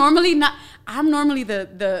 and I'm normally not. I'm normally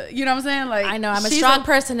the you know what I'm saying? Like I know I'm a strong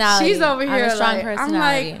personality. She's over here. I'm a strong like,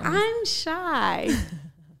 personality. I'm like I'm shy.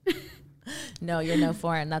 No, you're no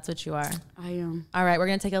foreign. That's what you are. I am. All right, we're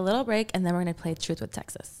going to take a little break, and then we're going to play Truth with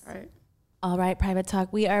Texas. All right. All right, Private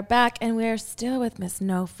Talk. We are back, and we're still with Miss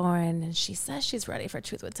No Foreign, and she says she's ready for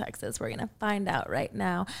Truth with Texas. We're going to find out right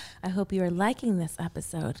now. I hope you are liking this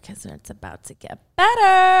episode because it's about to get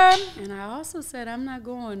better. And I also said I'm not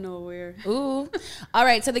going nowhere. Ooh. All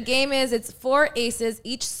right, so the game is it's 4 aces.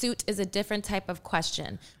 Each suit is a different type of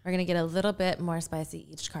question. We're going to get a little bit more spicy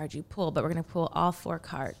each card you pull, but we're going to pull all 4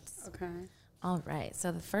 cards. Okay. All right,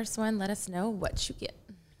 so the first one, let us know what you get.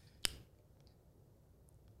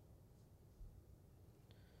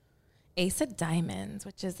 Ace of Diamonds,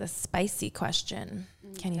 which is a spicy question.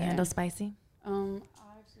 Okay. Can you handle spicy? I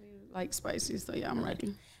actually like spicy, so yeah, I'm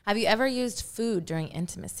ready. Have you ever used food during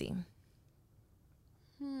intimacy?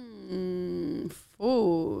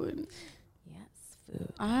 Food. Yes,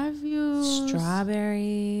 food. I've used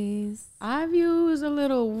strawberries. I've used a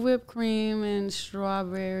little whipped cream and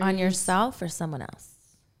strawberries. On yourself or someone else?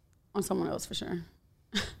 On someone else for sure.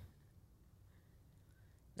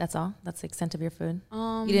 That's all? That's the extent of your food?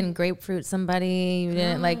 You didn't grapefruit somebody? You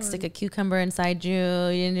didn't stick a cucumber inside you?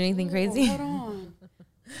 You didn't do anything crazy? Hold on.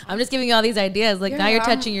 I'm just giving you all these ideas. Like now you're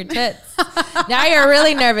touching your tits. Now you're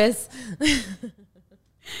really nervous.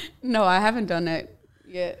 No, I haven't done that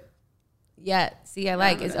yet. See,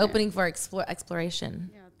 it's opening for exploration.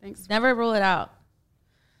 Yeah, thanks. Never rule it out.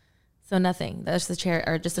 So nothing. That's the cherry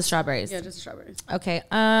or just the strawberries. Yeah, just the strawberries. Okay.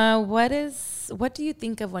 What do you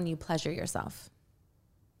think of when you pleasure yourself?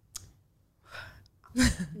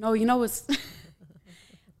 No, you know what's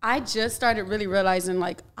I just started really realizing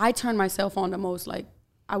I turn myself on the most.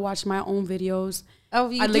 I watch my own videos. Oh,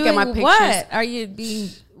 you I doing look at my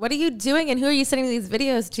pictures. What are you doing and who are you sending these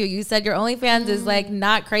videos to? You said your OnlyFans is like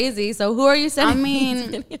not crazy. So who are you sending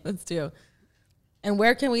these videos to? And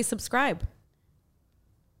where can we subscribe?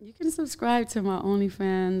 You can subscribe to my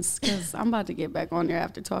OnlyFans because I'm about to get back on there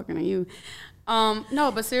after talking to you.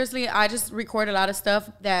 No, but seriously, I just record a lot of stuff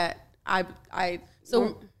that I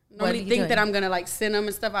normally think that I'm gonna like send them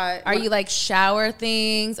and stuff. Are you like shower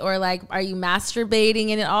things or like are you masturbating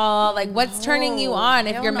in it all? Like what's turning you on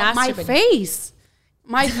if you're masturbating?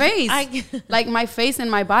 My face, like my face and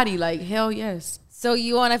my body. Like hell yes. So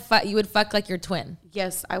you want to fuck? You would fuck like your twin?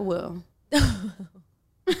 Yes, I will.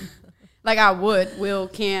 Like I would, will,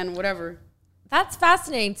 can, whatever. That's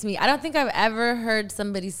fascinating to me. I don't think I've ever heard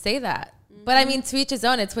somebody say that. But I mean, to each his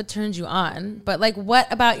own. It's what turns you on. But like,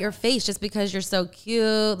 what about your face? Just because you're so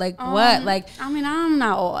cute, like what? Like, I mean, I'm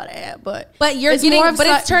not all that, but you're it's getting, more of but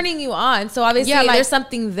it's turning you on. So obviously, Yeah, like- there's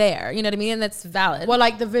something there. You know what I mean? And that's valid. well,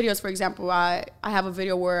 like the videos, for example, I have a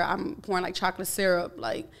video where I'm pouring like chocolate syrup,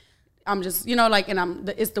 like. I'm just, you know, like, and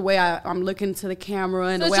it's the way I'm looking to the camera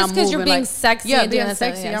and so the way it's just I'm because moving. you're being like, sexy. Yeah, and doing being this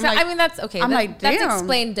sexy. Yeah. I'm So, like, I mean, that's okay. I'm That's, like, damn. that's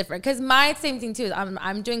explained different. Because my same thing too is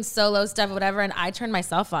I'm doing solo stuff or whatever, and I turn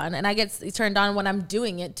myself on, and I get turned on when I'm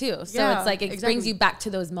doing it too. So Yeah, it's like it exactly. brings you back to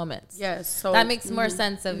those moments. Yes, so that makes more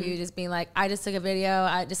sense of you just being like, I just took a video,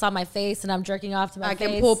 I just saw my face, and I'm jerking off to my I face.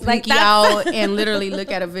 can pull like Pinky out and literally look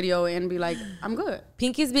at a video and be like, I'm good.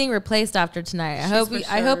 Pinky's being replaced after tonight. I hope for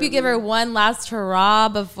I hope you give her one last hurrah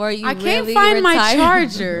before you. I can't really find my retire.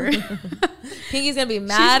 charger. Pinky's gonna be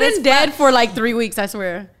mad. She's been dead for like 3 weeks, I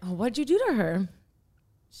swear. Oh, what'd you do to her?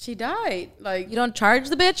 She died. Like You don't charge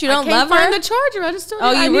the bitch. You I don't can't love find her. the charger. I just told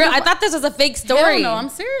Oh, you. I thought this was a fake story. Hell no, I'm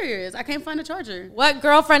serious. I can't find the charger. What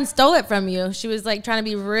girlfriend stole it from you? She was like trying to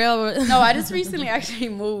be real. No, I just recently actually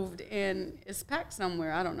moved and it's packed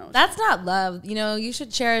somewhere. I don't know. That's not love. You know, you should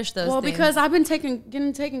cherish those well, things. because I've been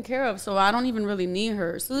getting taken care of, so I don't even really need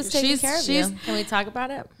her. So Who's taking care of you? Can we talk about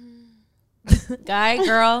it? Guy,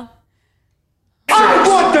 girl, I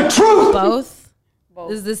want the truth! both?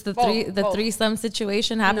 Both. Is this the Both. threesome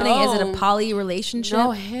situation happening? Is it a No. poly relationship? No,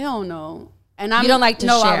 hell no. And I don't like to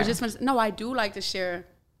no, share? I was just gonna say, no, I do like to share.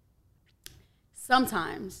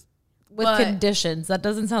 Sometimes, With but- conditions. That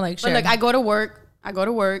doesn't sound like but sharing. like I go to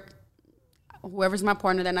work. Whoever's my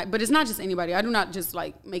partner that night, but it's not just anybody. I do not just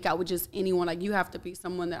like make out with just anyone. Like you have to be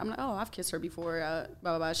someone that I'm like, oh, I've kissed her before. Blah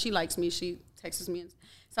blah blah. She likes me. She texts me,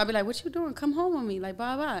 so I'll be like, what you doing? Come home with me. Like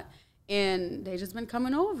blah blah. And they just been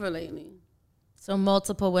coming over lately. So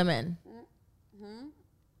multiple women.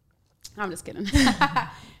 I'm just kidding.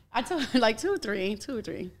 I told her like two or three.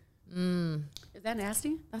 Is that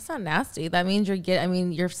nasty? That's not nasty. That means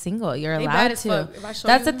you're single. You're They allowed bad as to. fuck. If I show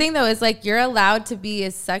That's you- the thing though, is like you're allowed to be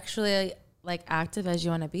as sexually like active as you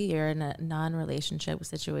want to be. You're in a non-relationship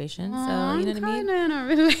situation. So you know what I I'm mean? kinda in a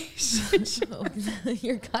relationship.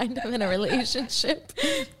 You're kind of in a relationship.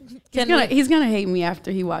 He's gonna hate me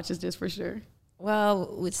after he watches this for sure.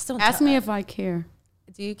 Well, we just don't Ask me if I care.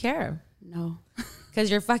 do you care? No. Because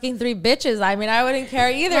you're fucking three bitches. I mean, I wouldn't care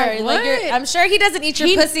either. Like, Like, what? I'm sure he doesn't eat your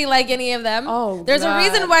pussy like any of them. Oh, there's God. a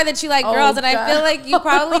reason why that you like Oh, girls, and I God. feel like you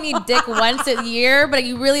probably need dick once a year, but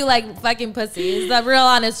you really like fucking pussy. Is the real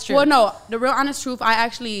honest truth? Well, no. The real honest truth, I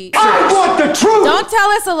actually. I want the truth! Don't tell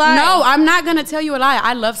us a lie. No, I'm not gonna tell you a lie.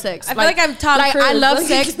 I love sex. I feel like I'm Tom I Cruise. love Like-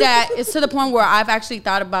 sex that it's to the point where I've actually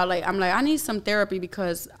thought about like I'm like I need some therapy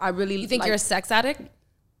because I really. You think like, you're a sex addict?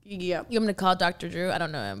 Yeah. You want me to call Dr. Drew? I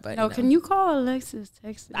don't know him, but No, you know. can you call Alexis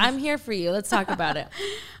Texas? I'm here for you. Let's talk about it.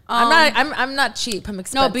 I'm not cheap. I'm No,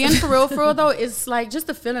 expensive. being for real though, it's like just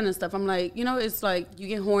the feeling and stuff. I'm like, you know, it's like you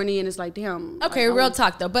get horny and it's like, damn. Okay, like, I real want-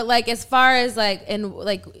 talk though. But like, as far as like, and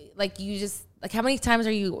like you just like, how many times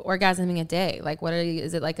are you orgasming a day? Like, what are you?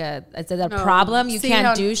 Is it like is it a No. problem? You See can't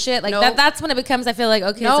how- do shit like no. that. That's when it becomes. I feel like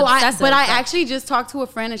okay, No, it's obsessive. but I actually just talked to a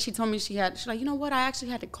friend and she told me she's like, you know what? I actually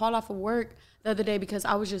had to call off of work the other day because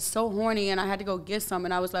I was just so horny and I had to go get some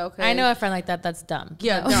and I was like, okay. I know a friend like that. That's dumb.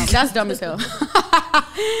 Yeah, No. dumb. That's dumb as hell.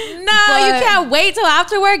 No, you can't wait till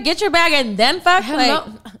after work, get your bag, and then fuck.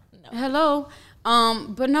 Hello. Like, Hello.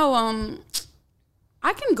 But no,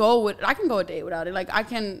 I can go a day without it. Like I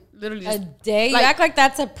can literally a just day. You like- act like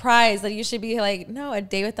that's a prize. That you should be like, no, a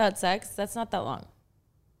day without sex. That's not that long.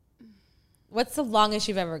 What's the longest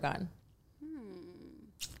you've ever gone?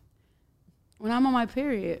 when I'm on my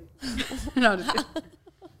period. No, just kidding.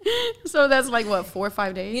 So that's like what, 4 or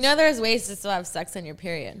 5 days? You know, there's ways to still have sex on your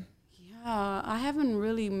period. Yeah, I haven't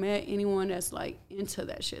really met anyone that's like into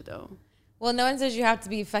that shit though. Well, no one says you have to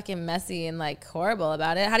be fucking messy and like horrible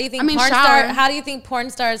about it. How do you think shower. How do you think porn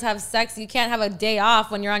stars have sex? You can't have a day off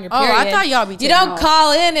when you're on your Oh, period. I thought y'all be You taking don't off.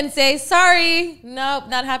 call in and say sorry. Nope,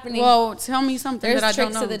 not happening. Well, tell me something there's that I don't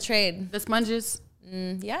tricks know. to the trade. The sponges.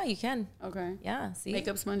 Yeah, you can. Okay. Yeah, see,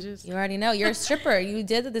 Makeup sponges. you already know. You're a stripper. You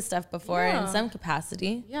did this stuff before in Yeah. some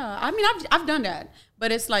capacity. Yeah, I mean, I've done that,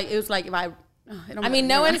 but it was like if I. I mean,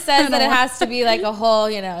 no one says that it has to be like a whole,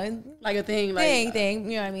 like a thing, like thing.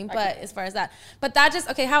 You know what I mean? But as far as that, but that just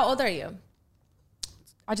okay. How old are you?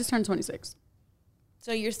 I just turned 26.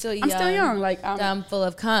 So you're still young. I'm still young, like dumb, full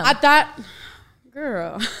of cum. I thought,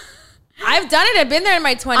 girl. I've done it. I've been there in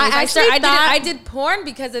my 20s. I I did porn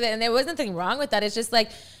because of it, and there wasn't nothing wrong with that. It's just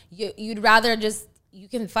like you'd rather just you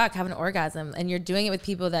can have an orgasm, and you're doing it with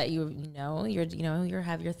people that you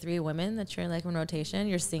have your 3 women that you're like in rotation.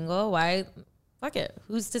 You're single. Why? Fuck it.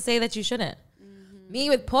 Who's to say that you shouldn't? Mm-hmm. Me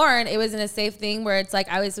with porn, it was in a safe thing where it's like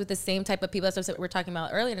I was with the same type of people. That's what we were talking about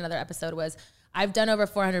earlier in another episode was I've done over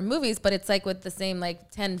 400 movies, but it's like with the same like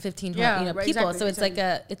 10, 15, 20, right, people. exactly, So it's exactly.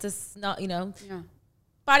 like it's not, Yeah.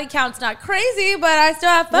 body count's not crazy, but I still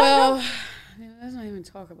have fun. Well, let's not even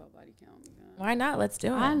talk about body count. Why not? Let's do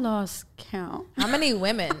it. I lost count. How many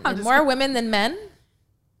women? More women than men?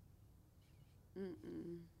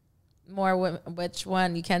 More women. Which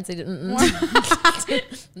one? You can't say.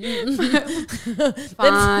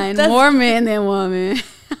 Fine. More men than women.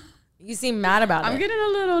 You seem mad about I'm it. getting a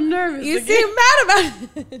little nervous. You again. seem mad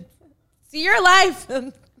about it. See your life.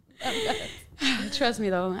 Trust me,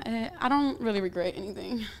 though. I don't really regret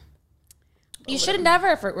anything. You should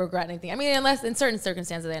never regret anything. I mean, unless in certain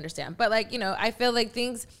circumstances, I understand. But like, I feel like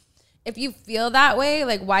things. If you feel that way,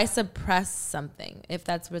 like why suppress something if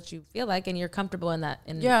that's what you feel like and you're comfortable in that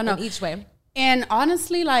in each way. And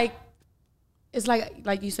honestly, like it's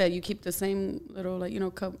like you said, you keep the same little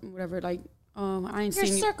like cup whatever. Like I ain't Your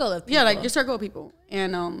seen circle of people. Yeah, like your circle of people,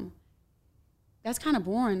 and that's kind of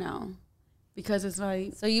boring now because it's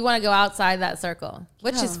like So you want to go outside that circle,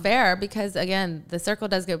 which is fair because again, the circle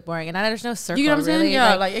does get boring, and there's no circle. You know what I'm saying? really.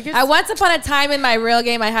 Yeah, like, it gets- I once upon a time in my real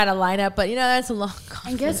game, I had a lineup, but that's a long.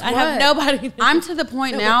 And guess I what? have nobody. I'm to the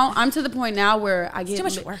point now where I get too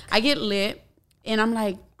much work. I get lit, and I'm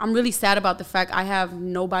like I'm really sad about the fact I have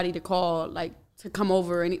nobody to call like to come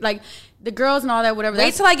over and like the girls and all that whatever.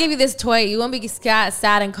 Wait till I give you this toy. You won't be sad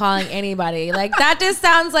and calling anybody. Like that just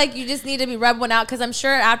sounds like you just need to be rubbed one out because I'm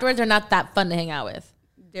sure afterwards they're not that fun to hang out with.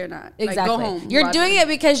 They're not. Exactly. Like, go home. You're watch doing it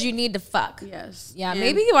because you need to fuck. Yes. Yeah. And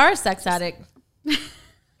Maybe you are a sex addict.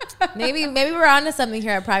 maybe we're onto something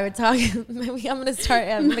here at Private Talk. Maybe I'm gonna start.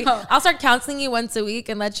 I'll start counseling you once a week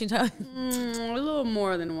and let you know. a little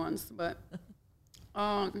more than once, but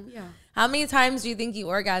yeah, How many times do you think you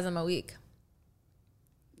orgasm a week?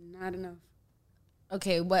 not enough.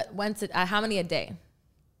 Okay, how many a day?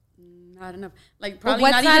 Not enough. Like Well,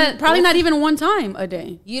 probably not even one time a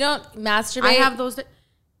day. You don't masturbate. I have those.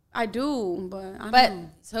 I do, but I don't know.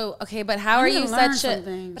 So okay, but how are need you to learn such a?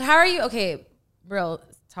 something. But how are you? Okay, real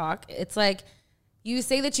talk. It's like you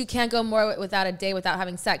say that you can't go more without a day without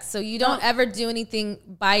having sex. So you don't ever do anything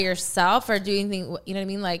by yourself or do anything. You know what I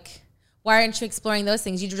mean? Like, why aren't you exploring those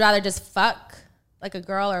things? You'd rather just fuck like a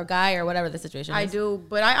girl or a guy or whatever the situation is. I do,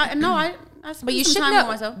 but I no, I spend But you some should time know. with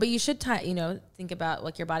myself. But you should think about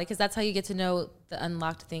like your body because that's how you get to know the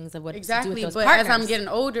unlocked things of what Exactly, to do with but those as I'm partners. getting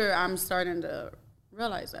older, I'm starting to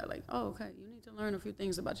realize that, like, oh, okay, you need to learn a few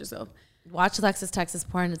things about yourself. Watch Alexis Texas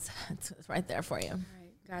porn. It's right there for you.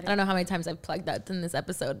 Got I it. don't know how many times I've plugged that in this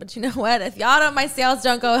episode, but you know what? If y'all don't, my sales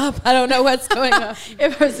don't go up, I don't know what's going on.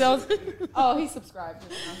 If herself, oh, he subscribed.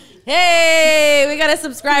 Hey, we got a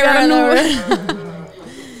subscriber. We got a on the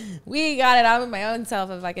We got it. I'm with my own self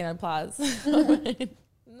if I can applause.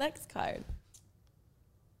 Next card.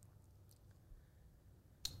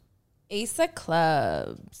 Ace of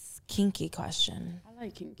Clubs. Kinky question. I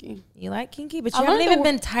like kinky. You like kinky, but I you haven't learned even the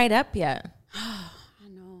been tied up yet. I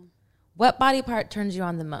know. What body part turns you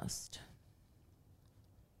on the most?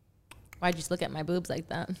 Why'd you just look at my boobs like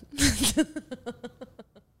that?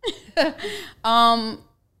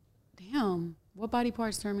 Damn. What body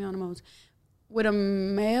parts turn me on the most? With a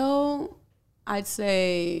male, I'd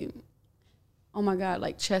say, oh my God,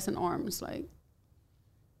 like chest and arms, like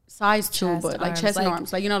size two, Chest, but like arms, chest and like-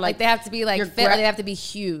 arms, like Like they have to be like your fit, or they have to be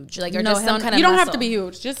huge, like or just some kind of. you don't have muscle. to be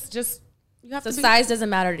huge. Just you have So to be. size doesn't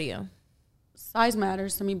matter to you. Size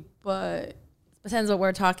matters to me, but Depends what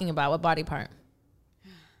we're talking about. What body part?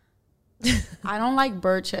 I don't like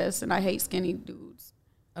bird chest and I hate skinny dudes.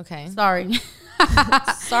 Okay. Sorry.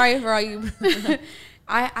 Sorry for all you.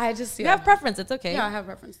 I just You have preference. It's okay. Yeah, I have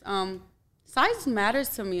preference. Size matters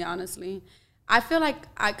to me, honestly. I feel like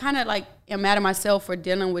I kind of like am mad at myself for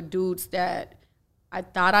dealing with dudes that I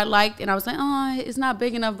thought I liked, and I was like, oh, it's not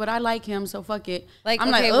big enough, but I like him, so fuck it. Like, I'm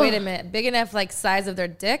okay, like, wait a minute. Big enough, like size of their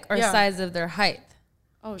dick or Yeah. size of their height?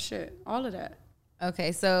 Oh shit, all of that.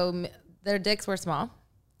 Okay, so their dicks were small,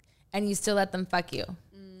 and you still let them fuck you.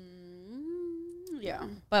 Yeah.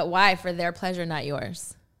 But why? For their pleasure, not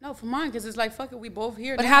yours. No, for mine, because it's like, fuck it, we both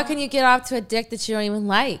here. But how can you get off to a dick that you don't even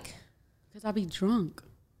like? Because I be drunk.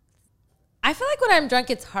 I feel like when I'm drunk,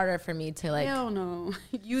 it's harder for me to like. Hell no.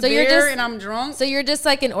 You So there you're just- and I'm drunk? So you're just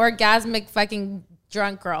like an orgasmic fucking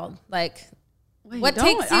drunk girl. Like, Wait, what don't-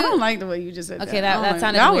 takes you? I don't like the way you just said that. Okay, I don't that like-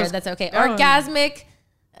 sounded weird. was- That's okay. that was- Orgasmic.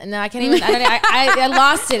 No, I can't even. I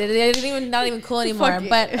lost it. It didn't even not even cool anymore.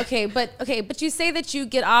 Fuck it. But you say that you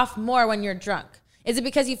get off more when you're drunk. Is it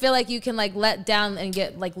because you feel like you can like let down and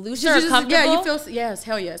get like looser or comfortable? Yeah, you feel, yes,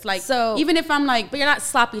 hell yes. Like, So- even if I'm like, But you're not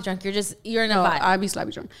sloppy drunk. You're in a no, vibe. I be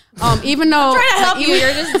sloppy drunk. Even though. I'm trying to help like, you.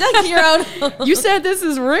 You're just like your own. You said this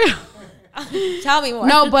is real. Tell me more.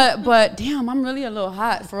 No, but damn, I'm really a little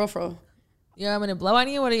hot, for real, for real. You want me to blow on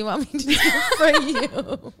you? What do you want me to do for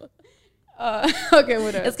you? Okay,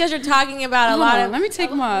 whatever. It's because you're talking about a Hold lot on, of. let me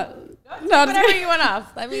take my. Whatever you want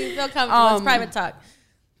off. Let me feel comfortable. It's private talk.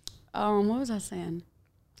 What was I saying?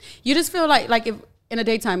 You just feel like if in the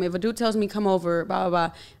daytime, if a dude tells me come over, blah blah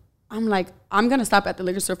blah, I'm like, I'm gonna stop at the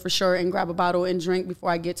liquor store for sure and grab a bottle and drink before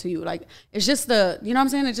I get to you. Like, it's just the, you know what I'm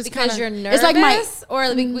saying? It's just Because kinda, you're nervous, It's like my.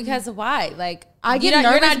 or because why? Like I get you're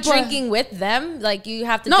nervous, not but- drinking with them. Like you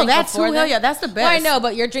have to. No, drink that's before too, them. hell yeah, that's the Well, I best. know,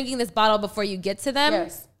 but you're drinking this bottle before you get to them.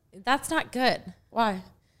 Yes. That's not good. Why?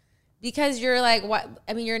 Because you're like, what?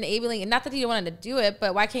 I mean, you're enabling, and not that you don't want to do it,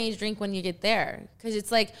 but why can't you drink when you get there? Because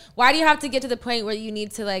it's like, why do you have to get to the point where you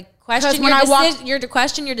need to like question when I walk- your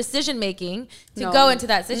question your decision making to No. go into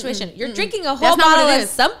that situation? You're drinking a whole That's not what bottle it of is.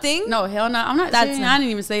 something. No, hell no. I'm not That's saying. not- I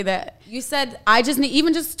didn't even say that. You said I just need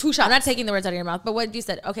even just 2 shots. I'm not taking the words out of your mouth, but what you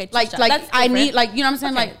said? Okay, two like shots. like That's I different. need like, you know what I'm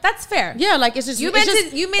saying? Okay, Like, that's fair. yeah, like it's just You it's meant just,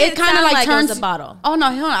 to- you made it kinda sound like it was a bottle. Oh no,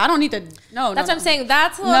 hell no. I don't need to. No, That's no, what I'm saying.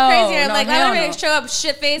 That's a little No, crazy. I'm no, like, hell I'm gonna no. show up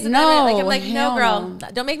shit face, and No, then I'm like, no, hell girl, no.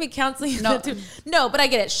 don't make me counsel you. No. No, but I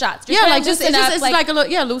get it. Shots. You're Yeah, trying like to just loosen it's up, just it's like a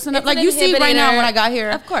little loosen up. it's Like an you see right now inhibitor. when I got here,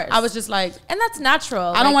 Of course. I was just like, and that's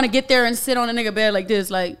natural. I don't want to get there and sit on a nigga bed like this,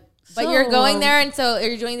 like. But you're going there, and so are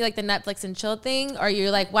you doing like the Netflix and chill thing, or you're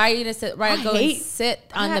like, why are you gonna sit? Why I go and hate- sit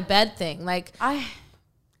on I- the bed thing? Like, I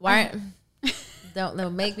why?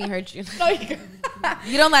 Don't make me hurt you.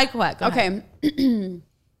 You don't like what? Go ahead. okay.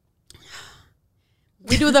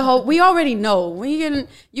 We do the whole. We already know when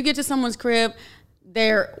you get to someone's crib,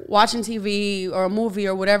 they're watching TV or a movie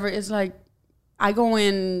or whatever. It's like I go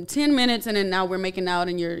in 10 minutes and then now we're making out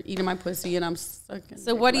and you're eating my pussy and I'm sucking.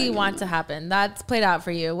 So what do you want to happen? That's played out for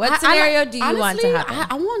you. What I- scenario do you want to honestly,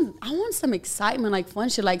 happen? I want some excitement, like fun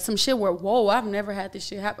shit, like some shit where whoa, I've never had this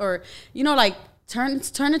shit happen, or you know, like turn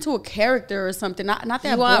into a character or something. Not that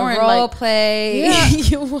You want boring. role like, play? Yeah.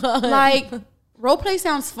 You want like role play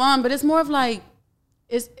sounds fun, but it's more of like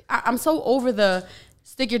I'm so over the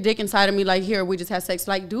stick your dick inside of me. Like here, we just had sex.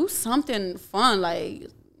 Like do something fun. Like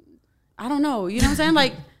I don't know. You know what I'm saying?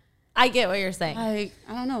 Like I get what you're saying. I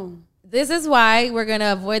don't know. This is why we're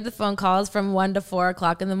gonna avoid the phone calls from 1 to 4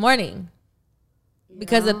 o'clock in the morning.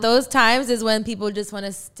 Because at those times is when people just want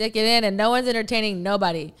to stick it in and no one's entertaining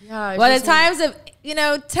nobody. Yeah, it's But at just times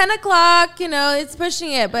of, 10 o'clock, it's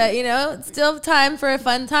pushing it, but it's still time for a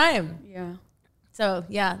fun time. Yeah. So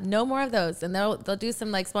yeah, no more of those. And they'll do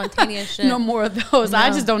some like spontaneous shit. No more of those. I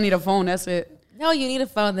No. just don't need a phone. That's it. No, you need a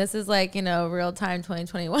phone. This is like, real time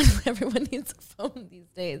 2021. Everyone needs a phone these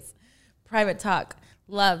days. Private talk.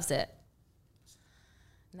 Loves it.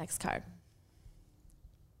 Next card.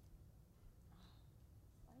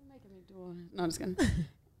 No, I'm just kidding.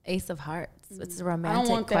 Ace of Hearts. It's a want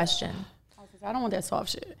romantic that. question. I don't want that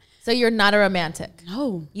soft shit. So you're not a romantic.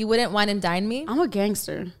 No. You wouldn't wine and dine me? I'm a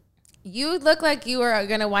gangster. You look like you were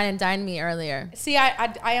going to wine and dine me earlier. See, I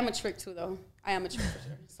am a trick too, though. I am a trick.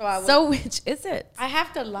 So I So which is it? I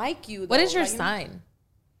have to like you. Though. What is your Like, sign?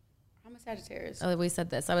 I'm a Sagittarius. Oh, we said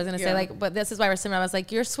this. I was going to Yeah. say but this is why we're similar. I was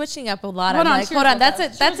like, you're switching up a lot. Hold I'm on, like, cheers hold on. real That's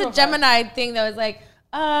fast. that's Cheers a real fast. Gemini thing that was like,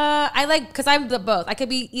 I like, because I'm the both. I could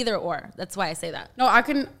be either or. That's why I say that. No, I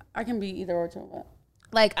can be either or too. But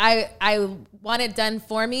Like I want it done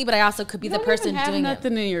for me, but I also could be the person have doing it.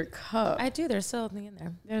 nothing in your cup. I do. There's still something in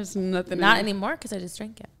there. There's nothing. Not in anymore because I just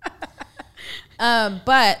drank it.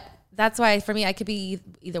 But that's why for me, I could be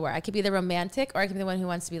either way. I could be the romantic, or I could be the one who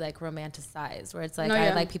wants to be like romanticized, where it's like No, I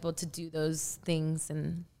yeah. like people to do those things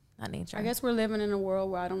and that nature. I guess we're living in a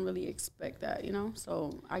world where I don't really expect that,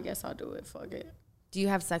 So I guess I'll do it. Fuck it. Do you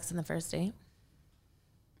have sex on the first date?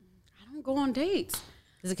 I don't go on dates.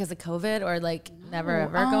 Is it because of COVID or like never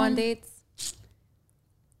ever go on dates?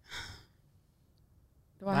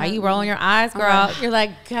 Why are you rolling your eyes, girl? You're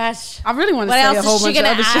like, gosh. I really want to What say a whole else is bunch she of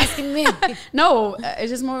gonna other ask shit. me? No,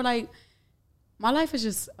 it's just more like my life is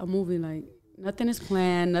just a movie. Like nothing is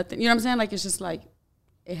planned, nothing. You know what I'm saying? Like it's just like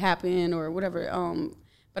it happened or whatever.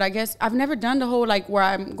 But I guess I've never done the whole like where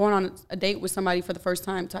I'm going on a date with somebody for the first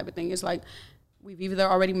time type of thing. It's like we've either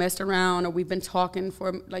already messed around or we've been talking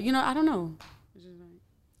for like I don't know. It's just like,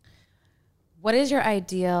 What is your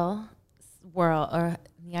ideal world, or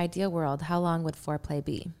in the ideal world, how long would foreplay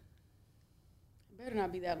be? better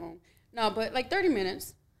not be that long. No, but like 30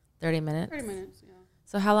 minutes. 30 minutes? 30 minutes, yeah.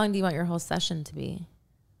 So how long do you want your whole session to be?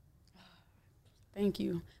 Thank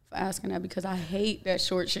you for asking that because I hate that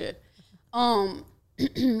short shit. I'm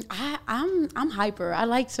hyper. I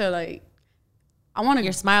like to like. I want to.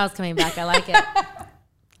 Your smile's coming back. I like it.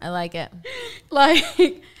 I like it. Like,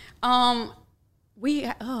 I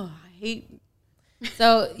hate.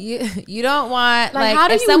 So you don't want Like, like how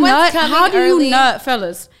do if you someone's nut? coming How do early, you nut,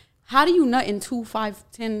 fellas? How do you nut in 2,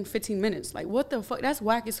 5, 10, 15 minutes? Like, what the fuck? That's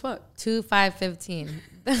whack as fuck. 2, 5, 15.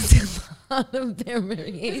 That's a lot of their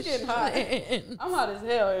variation. I'm hot as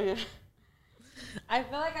hell. I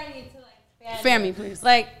feel like I need to like Fan me, please.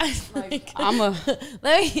 Like I'm a.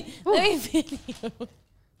 let me fan you.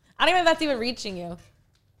 I don't even know if that's even reaching you.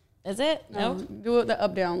 Is it? No. Do it the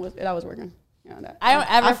up down that was working. Yeah, that, I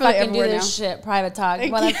don't ever feel it fucking do everywhere this now. shit private talk.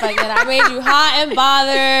 Thank When you. I'm fucking, I made you hot and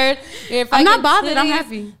bothered. You're I'm not fucking bothered. I'm titties.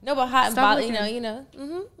 happy. No, but hot and Stop bothered. looking. You know.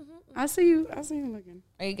 I see you. I see you looking.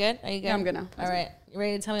 Are you good? Are you good? Yeah, I'm good now. All right. You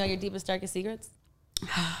ready to tell me all your deepest, darkest secrets?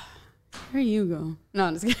 Here you go. No,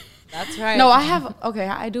 I'm just kidding. That's right. No, I have. Okay,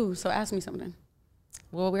 I do. So ask me something.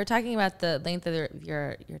 Well, we were talking about the length of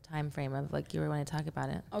your time frame of like you were wanting to talk about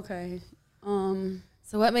it. Okay.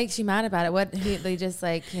 So what makes you mad about it? What they just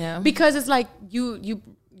like Because it's like you're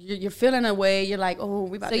feeling a way. You're like, oh,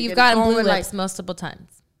 we about So to you've get gotten it going. blue Like, lips multiple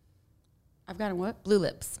times. I've gotten what? Blue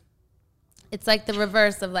lips. It's like the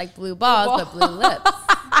reverse of like blue balls, but blue lips.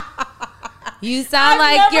 You sound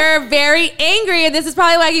like you're very angry, and this is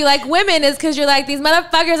probably why you like women, is because you're like, these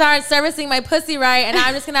motherfuckers aren't servicing my pussy right, and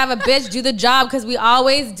I'm just gonna have a bitch do the job because we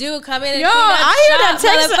always do. Come in and Yo, clean up I hear that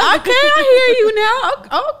shop, text. Okay, I hear you now.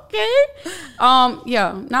 Okay.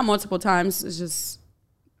 Yeah, not multiple times. It's just,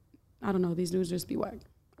 I don't know. These dudes just be whack.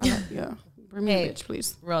 Yeah. Bring me Hey, a bitch,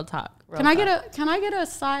 please. Real talk. Can I get a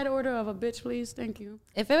side order of a bitch, please? Thank you.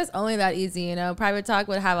 If it was only that easy, private talk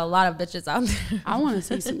would have a lot of bitches out there. I want to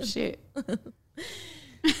see some shit.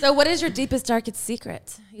 So what is your deepest, darkest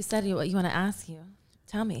secret? You said what you want to ask you.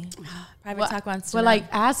 Tell me. Private talk wants to But know. like,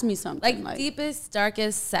 ask me something. Like deepest,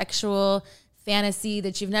 darkest sexual fantasy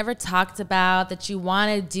that you've never talked about, that you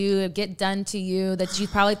want to do, get done to you, that you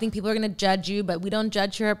probably think people are going to judge you, but we don't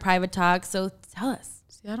judge here at Private Talk. So tell us.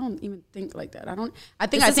 See, I don't even think like that. I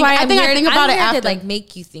think I I think I'm about it here after. to like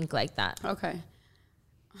make you think like that. Okay.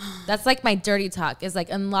 That's like my dirty talk, is like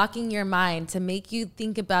unlocking your mind to make you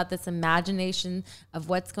think about this imagination of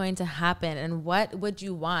what's going to happen and what would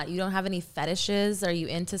you want. You don't have any fetishes? Are you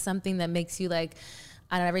into something that makes you like,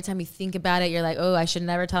 I don't know, every time you think about it, you're like, oh, I should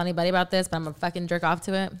never tell anybody about this, but I'm gonna fucking jerk off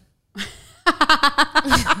to it.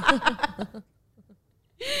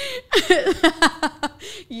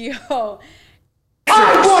 Yo.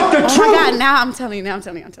 I want the Oh truth. my God, now I'm telling you.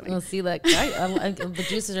 We'll see, look, the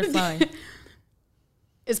juices are flowing.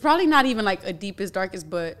 It's probably not even like a deepest, darkest,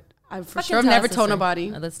 but I for Fucking sure have tell never us, told sister.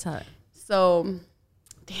 nobody. Let's tell it. So,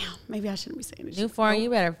 damn, maybe I shouldn't be saying this. New shit. foreign, Nope. you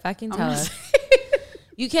better fucking I'm tell gonna us. say-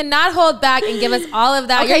 You cannot hold back and give us all of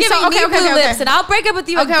that. Okay, You're giving so- me okay, blue okay. lips, and I'll break up with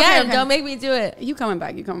you Okay, again. okay. Don't make me do it. You coming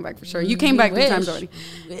back for sure. You came back 3 times wish.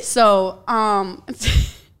 already. So,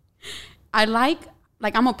 I like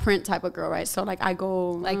I'm a print type of girl, right? So like I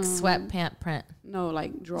go Like sweatpant print. no,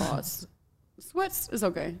 like draws. Sweats is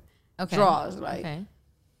okay. Okay. Draws, like Okay.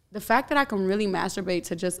 the fact that I can really masturbate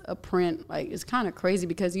to just a print, like, is kind of crazy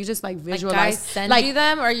because you just like Like visualize. guys send like, you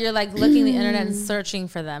them, or you're like looking the internet and searching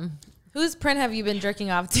for them. Whose print have you been jerking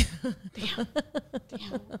off to? Damn.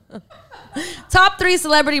 Top 3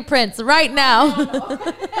 celebrity prints right now. Get me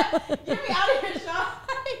out of here, Sean.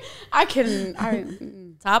 I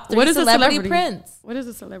can. Top 3 What is a celebrity celebrity? prints. What is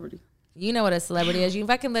a celebrity? You know what a celebrity is. You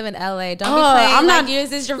fucking live in LA. Don't be Oh, playing. I'm like not.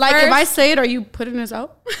 this is your Like, first. if I say it, are you putting this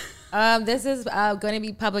out? This is going to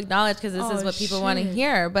be public knowledge because this is Oh, what people want to shit.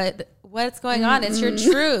 hear. But what's going on? It's your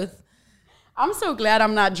truth. I'm so glad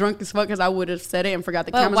I'm not drunk as fuck because I would have said it and forgot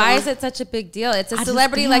the But cameras. why on. is it such a big deal? It's a just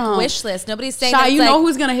celebrity like don't. wish list. Nobody's saying Shy, that. you know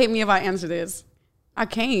who's gonna hate me if I answer this? I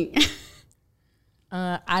can't.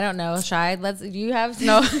 I don't know, Shy. You have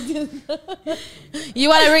No. You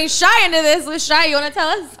want to bring Shy into this? With Shy, you want to tell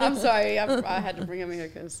us? I'm sorry. I had to bring him in here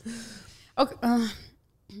because. Okay. So,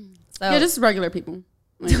 Yeah, just regular people.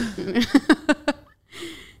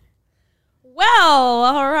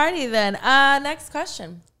 well, alrighty then. Next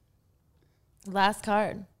question. Last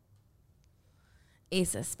card.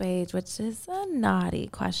 Ace of Spades, which is a naughty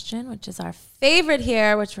question, which is our favorite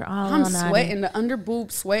here, which we're all I'm naughty. sweating. The under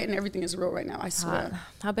boob sweat and everything is real right now. I swear.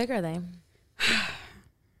 How big are they?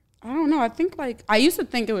 I don't know. I think like I used to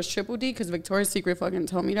think it was triple D because Victoria's Secret fucking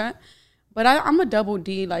told me that, but I'm a double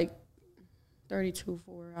D, like 32,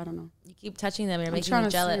 4. I don't know. You keep touching them. You're making trying me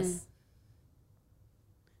to jealous. see.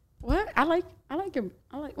 What? I like it.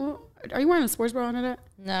 Well, are you wearing a sports bra under that?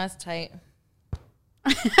 No, it's tight.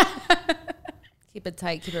 Keep it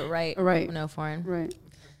tight. Keep it right. Right. No foreign. Right.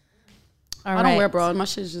 All I don't wear right. bras. My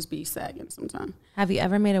shit just be sagging sometimes. Have you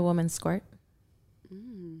ever made a woman squirt?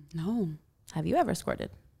 No. Have you ever squirted?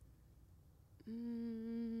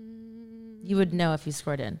 You would know if you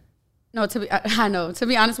squirted. No, I know. To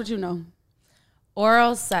be honest with you, no.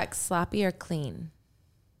 Oral sex, sloppy or clean?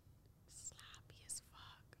 Sloppy as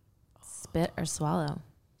fuck. Spit or swallow?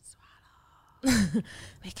 Swallow.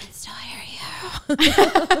 We can still hear you.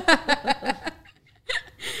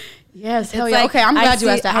 Yes, hell It's yeah. like, Okay, I'm I glad you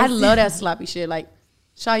see- asked that. I I see- love that sloppy shit. Like,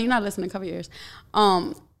 Shaw, you're not listening. Cover your ears.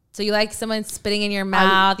 So you like someone spitting in your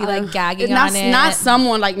mouth? You like gagging not, on it? Not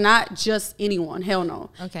someone, like not just anyone. Hell no.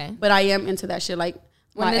 Okay. But I am into that shit. Like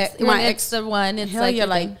When it's the one, it's hell like yeah, your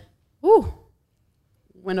like, thing. whoo.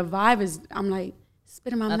 When a vibe is, I'm like,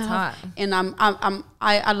 spit in my That's mouth. hot. And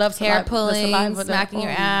I love Hair saliva, the pulling, saliva, the- smacking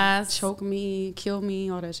your ass. choke me, kill me,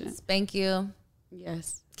 all that shit. Spank you,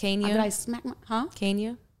 Yes. cane Did you, I smack my, huh? cane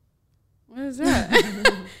you. What is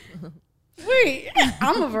that? Wait,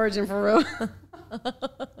 I'm a virgin for real.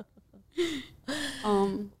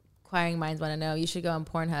 Inquiring minds want to know. You should go on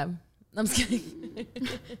Pornhub. I'm just kidding.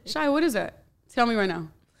 Shy, what is that? Tell me right now.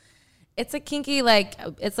 It's a kinky, like,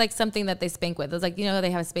 it's like something that they spank with. It's like, you know,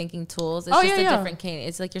 they have spanking tools. It's Oh, just yeah, a yeah. different cane.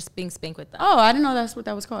 It's like you're being spanked with them. Oh, I didn't know that's what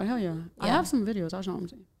that was called. Hell yeah. I Yeah. have some videos. I'll show them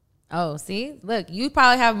to you. Oh, see? Look, you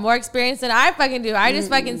probably have more experience than I fucking do. I just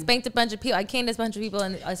fucking spanked a bunch of people. I caned a bunch of people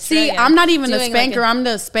in Australia. See, I'm not even the doing spanker. Like I'm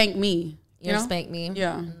the spank me. you're You know? spank me.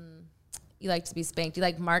 Yeah. You like to be spanked. Do you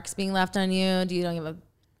like marks being left on you? Do you don't give a...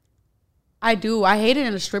 I do. I hate it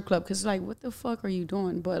in a strip club because, like, what the fuck are you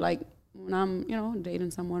doing? But, like, when I'm, you know, dating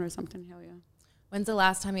someone or something, hell yeah. When's the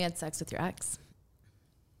last time you had sex with your ex?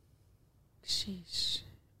 Sheesh.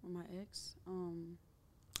 With my ex?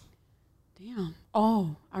 Damn.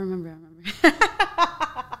 Oh, I remember.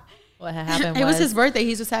 What had happened It was his birthday.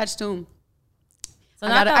 He's a Sag too. So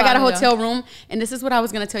I got a long ago. hotel room, and this is what I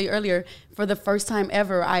was gonna tell you earlier. For the first time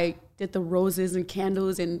ever, I did the roses and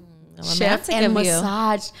candles and chef romantic and of you.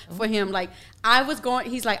 massage for him. Like I was going,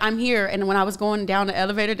 he's like, I'm here, and when I was going down the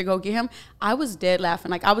elevator to go get him, I was dead laughing.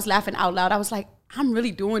 Like I was laughing out loud. I was like, I'm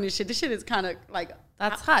really doing this shit. This shit is kind of like.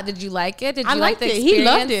 That's hot. Did you like it? Did you I like liked the it. experience? He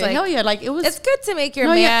loved it. Like, Hell yeah! Like it was. it's good to make your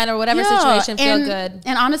No, man yeah. or whatever Yeah. situation feel And- good.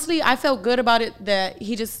 And honestly, I felt good about it that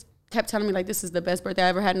he just kept telling me like, this is the best birthday I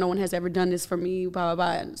ever had. No one has ever done this for me, blah, blah,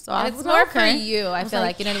 blah. And so I And it's was more like, for okay. you. I was feel like,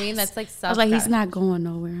 like, you know what I mean? That's like I self. was like, he's not going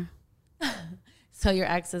nowhere. So your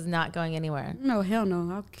ex is not going anywhere. No, hell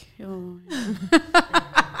no. I'll kill him.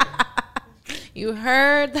 You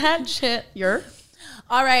heard that shit. You're?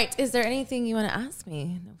 All right. Is there anything you want to ask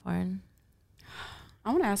me, Navarn? I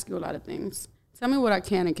want to ask you a lot of things. Tell me what I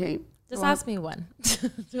can and can't. Just ask me one.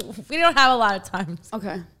 We don't have a lot of time.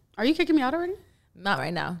 Okay. Are you kicking me out already? Not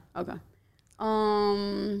right now. Okay.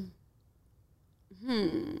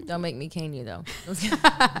 Don't make me cane you though.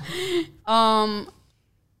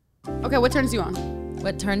 Okay, what turns you on?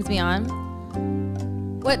 What turns me on?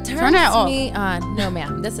 What turns Turn that off. me on? No,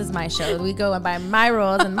 ma'am. This is my show. We go by my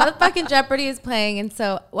rules, and motherfucking Jeopardy is playing. And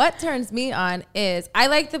so, what turns me on is I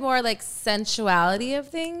like the more like sensuality of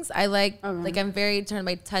things. I like I'm very turned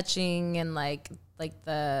by touching and like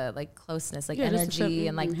the closeness, like Yeah, just the energy shit.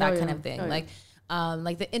 and like Hell that kind yeah. of thing. Hell yeah.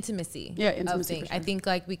 Like the intimacy. Yeah, of intimacy thing. for I sure. think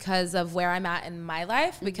like because of where I'm at in my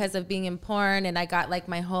life, because of being in porn, and I got like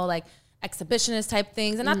my whole like exhibitionist type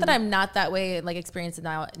things, and not that I'm not that way like experienced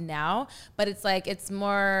now, but it's like it's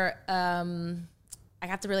more I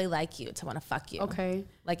have to really like you to want to fuck you. Okay.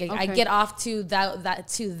 Like I Okay. get off to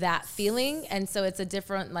that feeling, and so it's a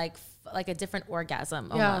different like a different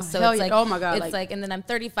orgasm Yeah, almost. So hell it's yeah. like Oh my God, it's like- like, and then I'm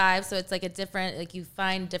 35, so it's like a different like you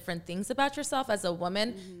find different things about yourself as a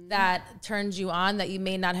woman that turns you on that you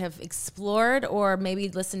may not have explored or maybe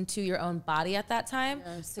listened to your own body at that time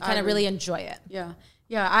Yes, to kind I of really enjoy it. Yeah.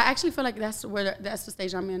 Yeah, I actually feel like that's the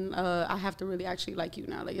stage I'm in. I have to really actually like you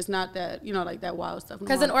now. Like, it's not that, you know, like that wild stuff.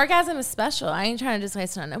 Because an orgasm is special. I ain't trying to just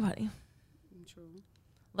waste it on nobody. True.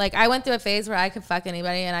 Like, I went through a phase where I could fuck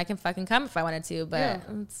anybody and I can fucking come if I wanted to, but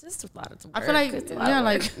it's just a lot of work. I feel like,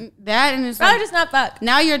 like that, and it's rather like, just not fuck.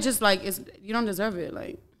 now you're just like, you don't deserve it.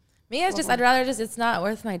 Like, Me, it's just, I'd rather just, it's not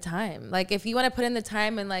worth my time. Like, if you want to put in the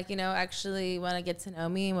time and, like, you know, actually want to get to know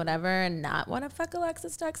me and whatever and not want to fuck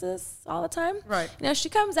Alexis Texas all the time. Right. You know, she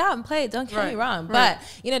comes out and plays, don't get me wrong. Right.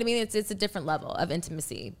 But, you know what I mean? It's a different level of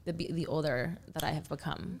intimacy the older that I have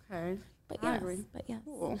become. okay. But I yes, agree. but yes.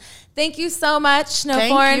 Cool. Thank you so much, No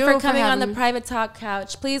Thank Foreign, you for for coming on the having me. Private Talk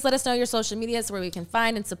Couch. Please let us know your social medias where we can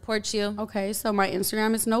find and support you. Okay, so my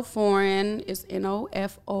Instagram is No Foreign. It's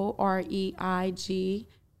NOFOREIG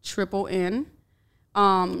NNN.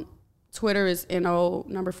 Twitter is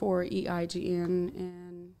NO4EIGN.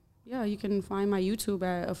 And yeah, you can find my YouTube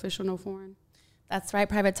at Official No Foreign. That's right,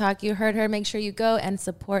 Private Talk. You heard her. Make sure you go and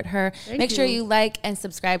support her. Thank Make sure you. you like and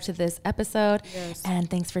subscribe to this episode. Yes. And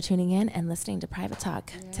thanks for tuning in and listening to Private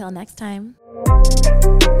Talk. Till next time.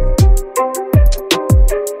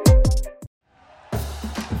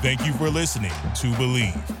 Thank you for listening to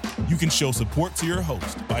Believe. You can show support to your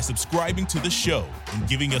host by subscribing to the show and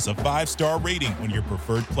giving us a 5-star rating on your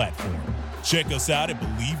preferred platform. Check us out at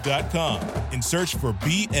Believe.com and search for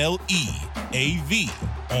BLEAV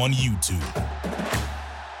on YouTube.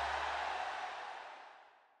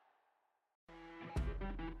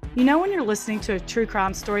 You know when you're listening to a true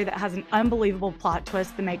crime story that has an unbelievable plot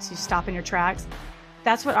twist that makes you stop in your tracks?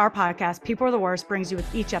 That's what our podcast, People Are the Worst, brings you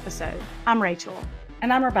with each episode. I'm Rachel.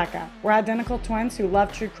 And I'm Rebecca. We're identical twins who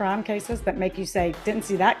love true crime cases that make you say, didn't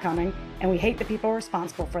see that coming, and we hate the people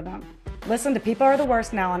responsible for them. Listen to People Are the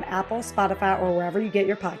Worst now on Apple, Spotify, or wherever you get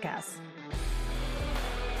your podcasts.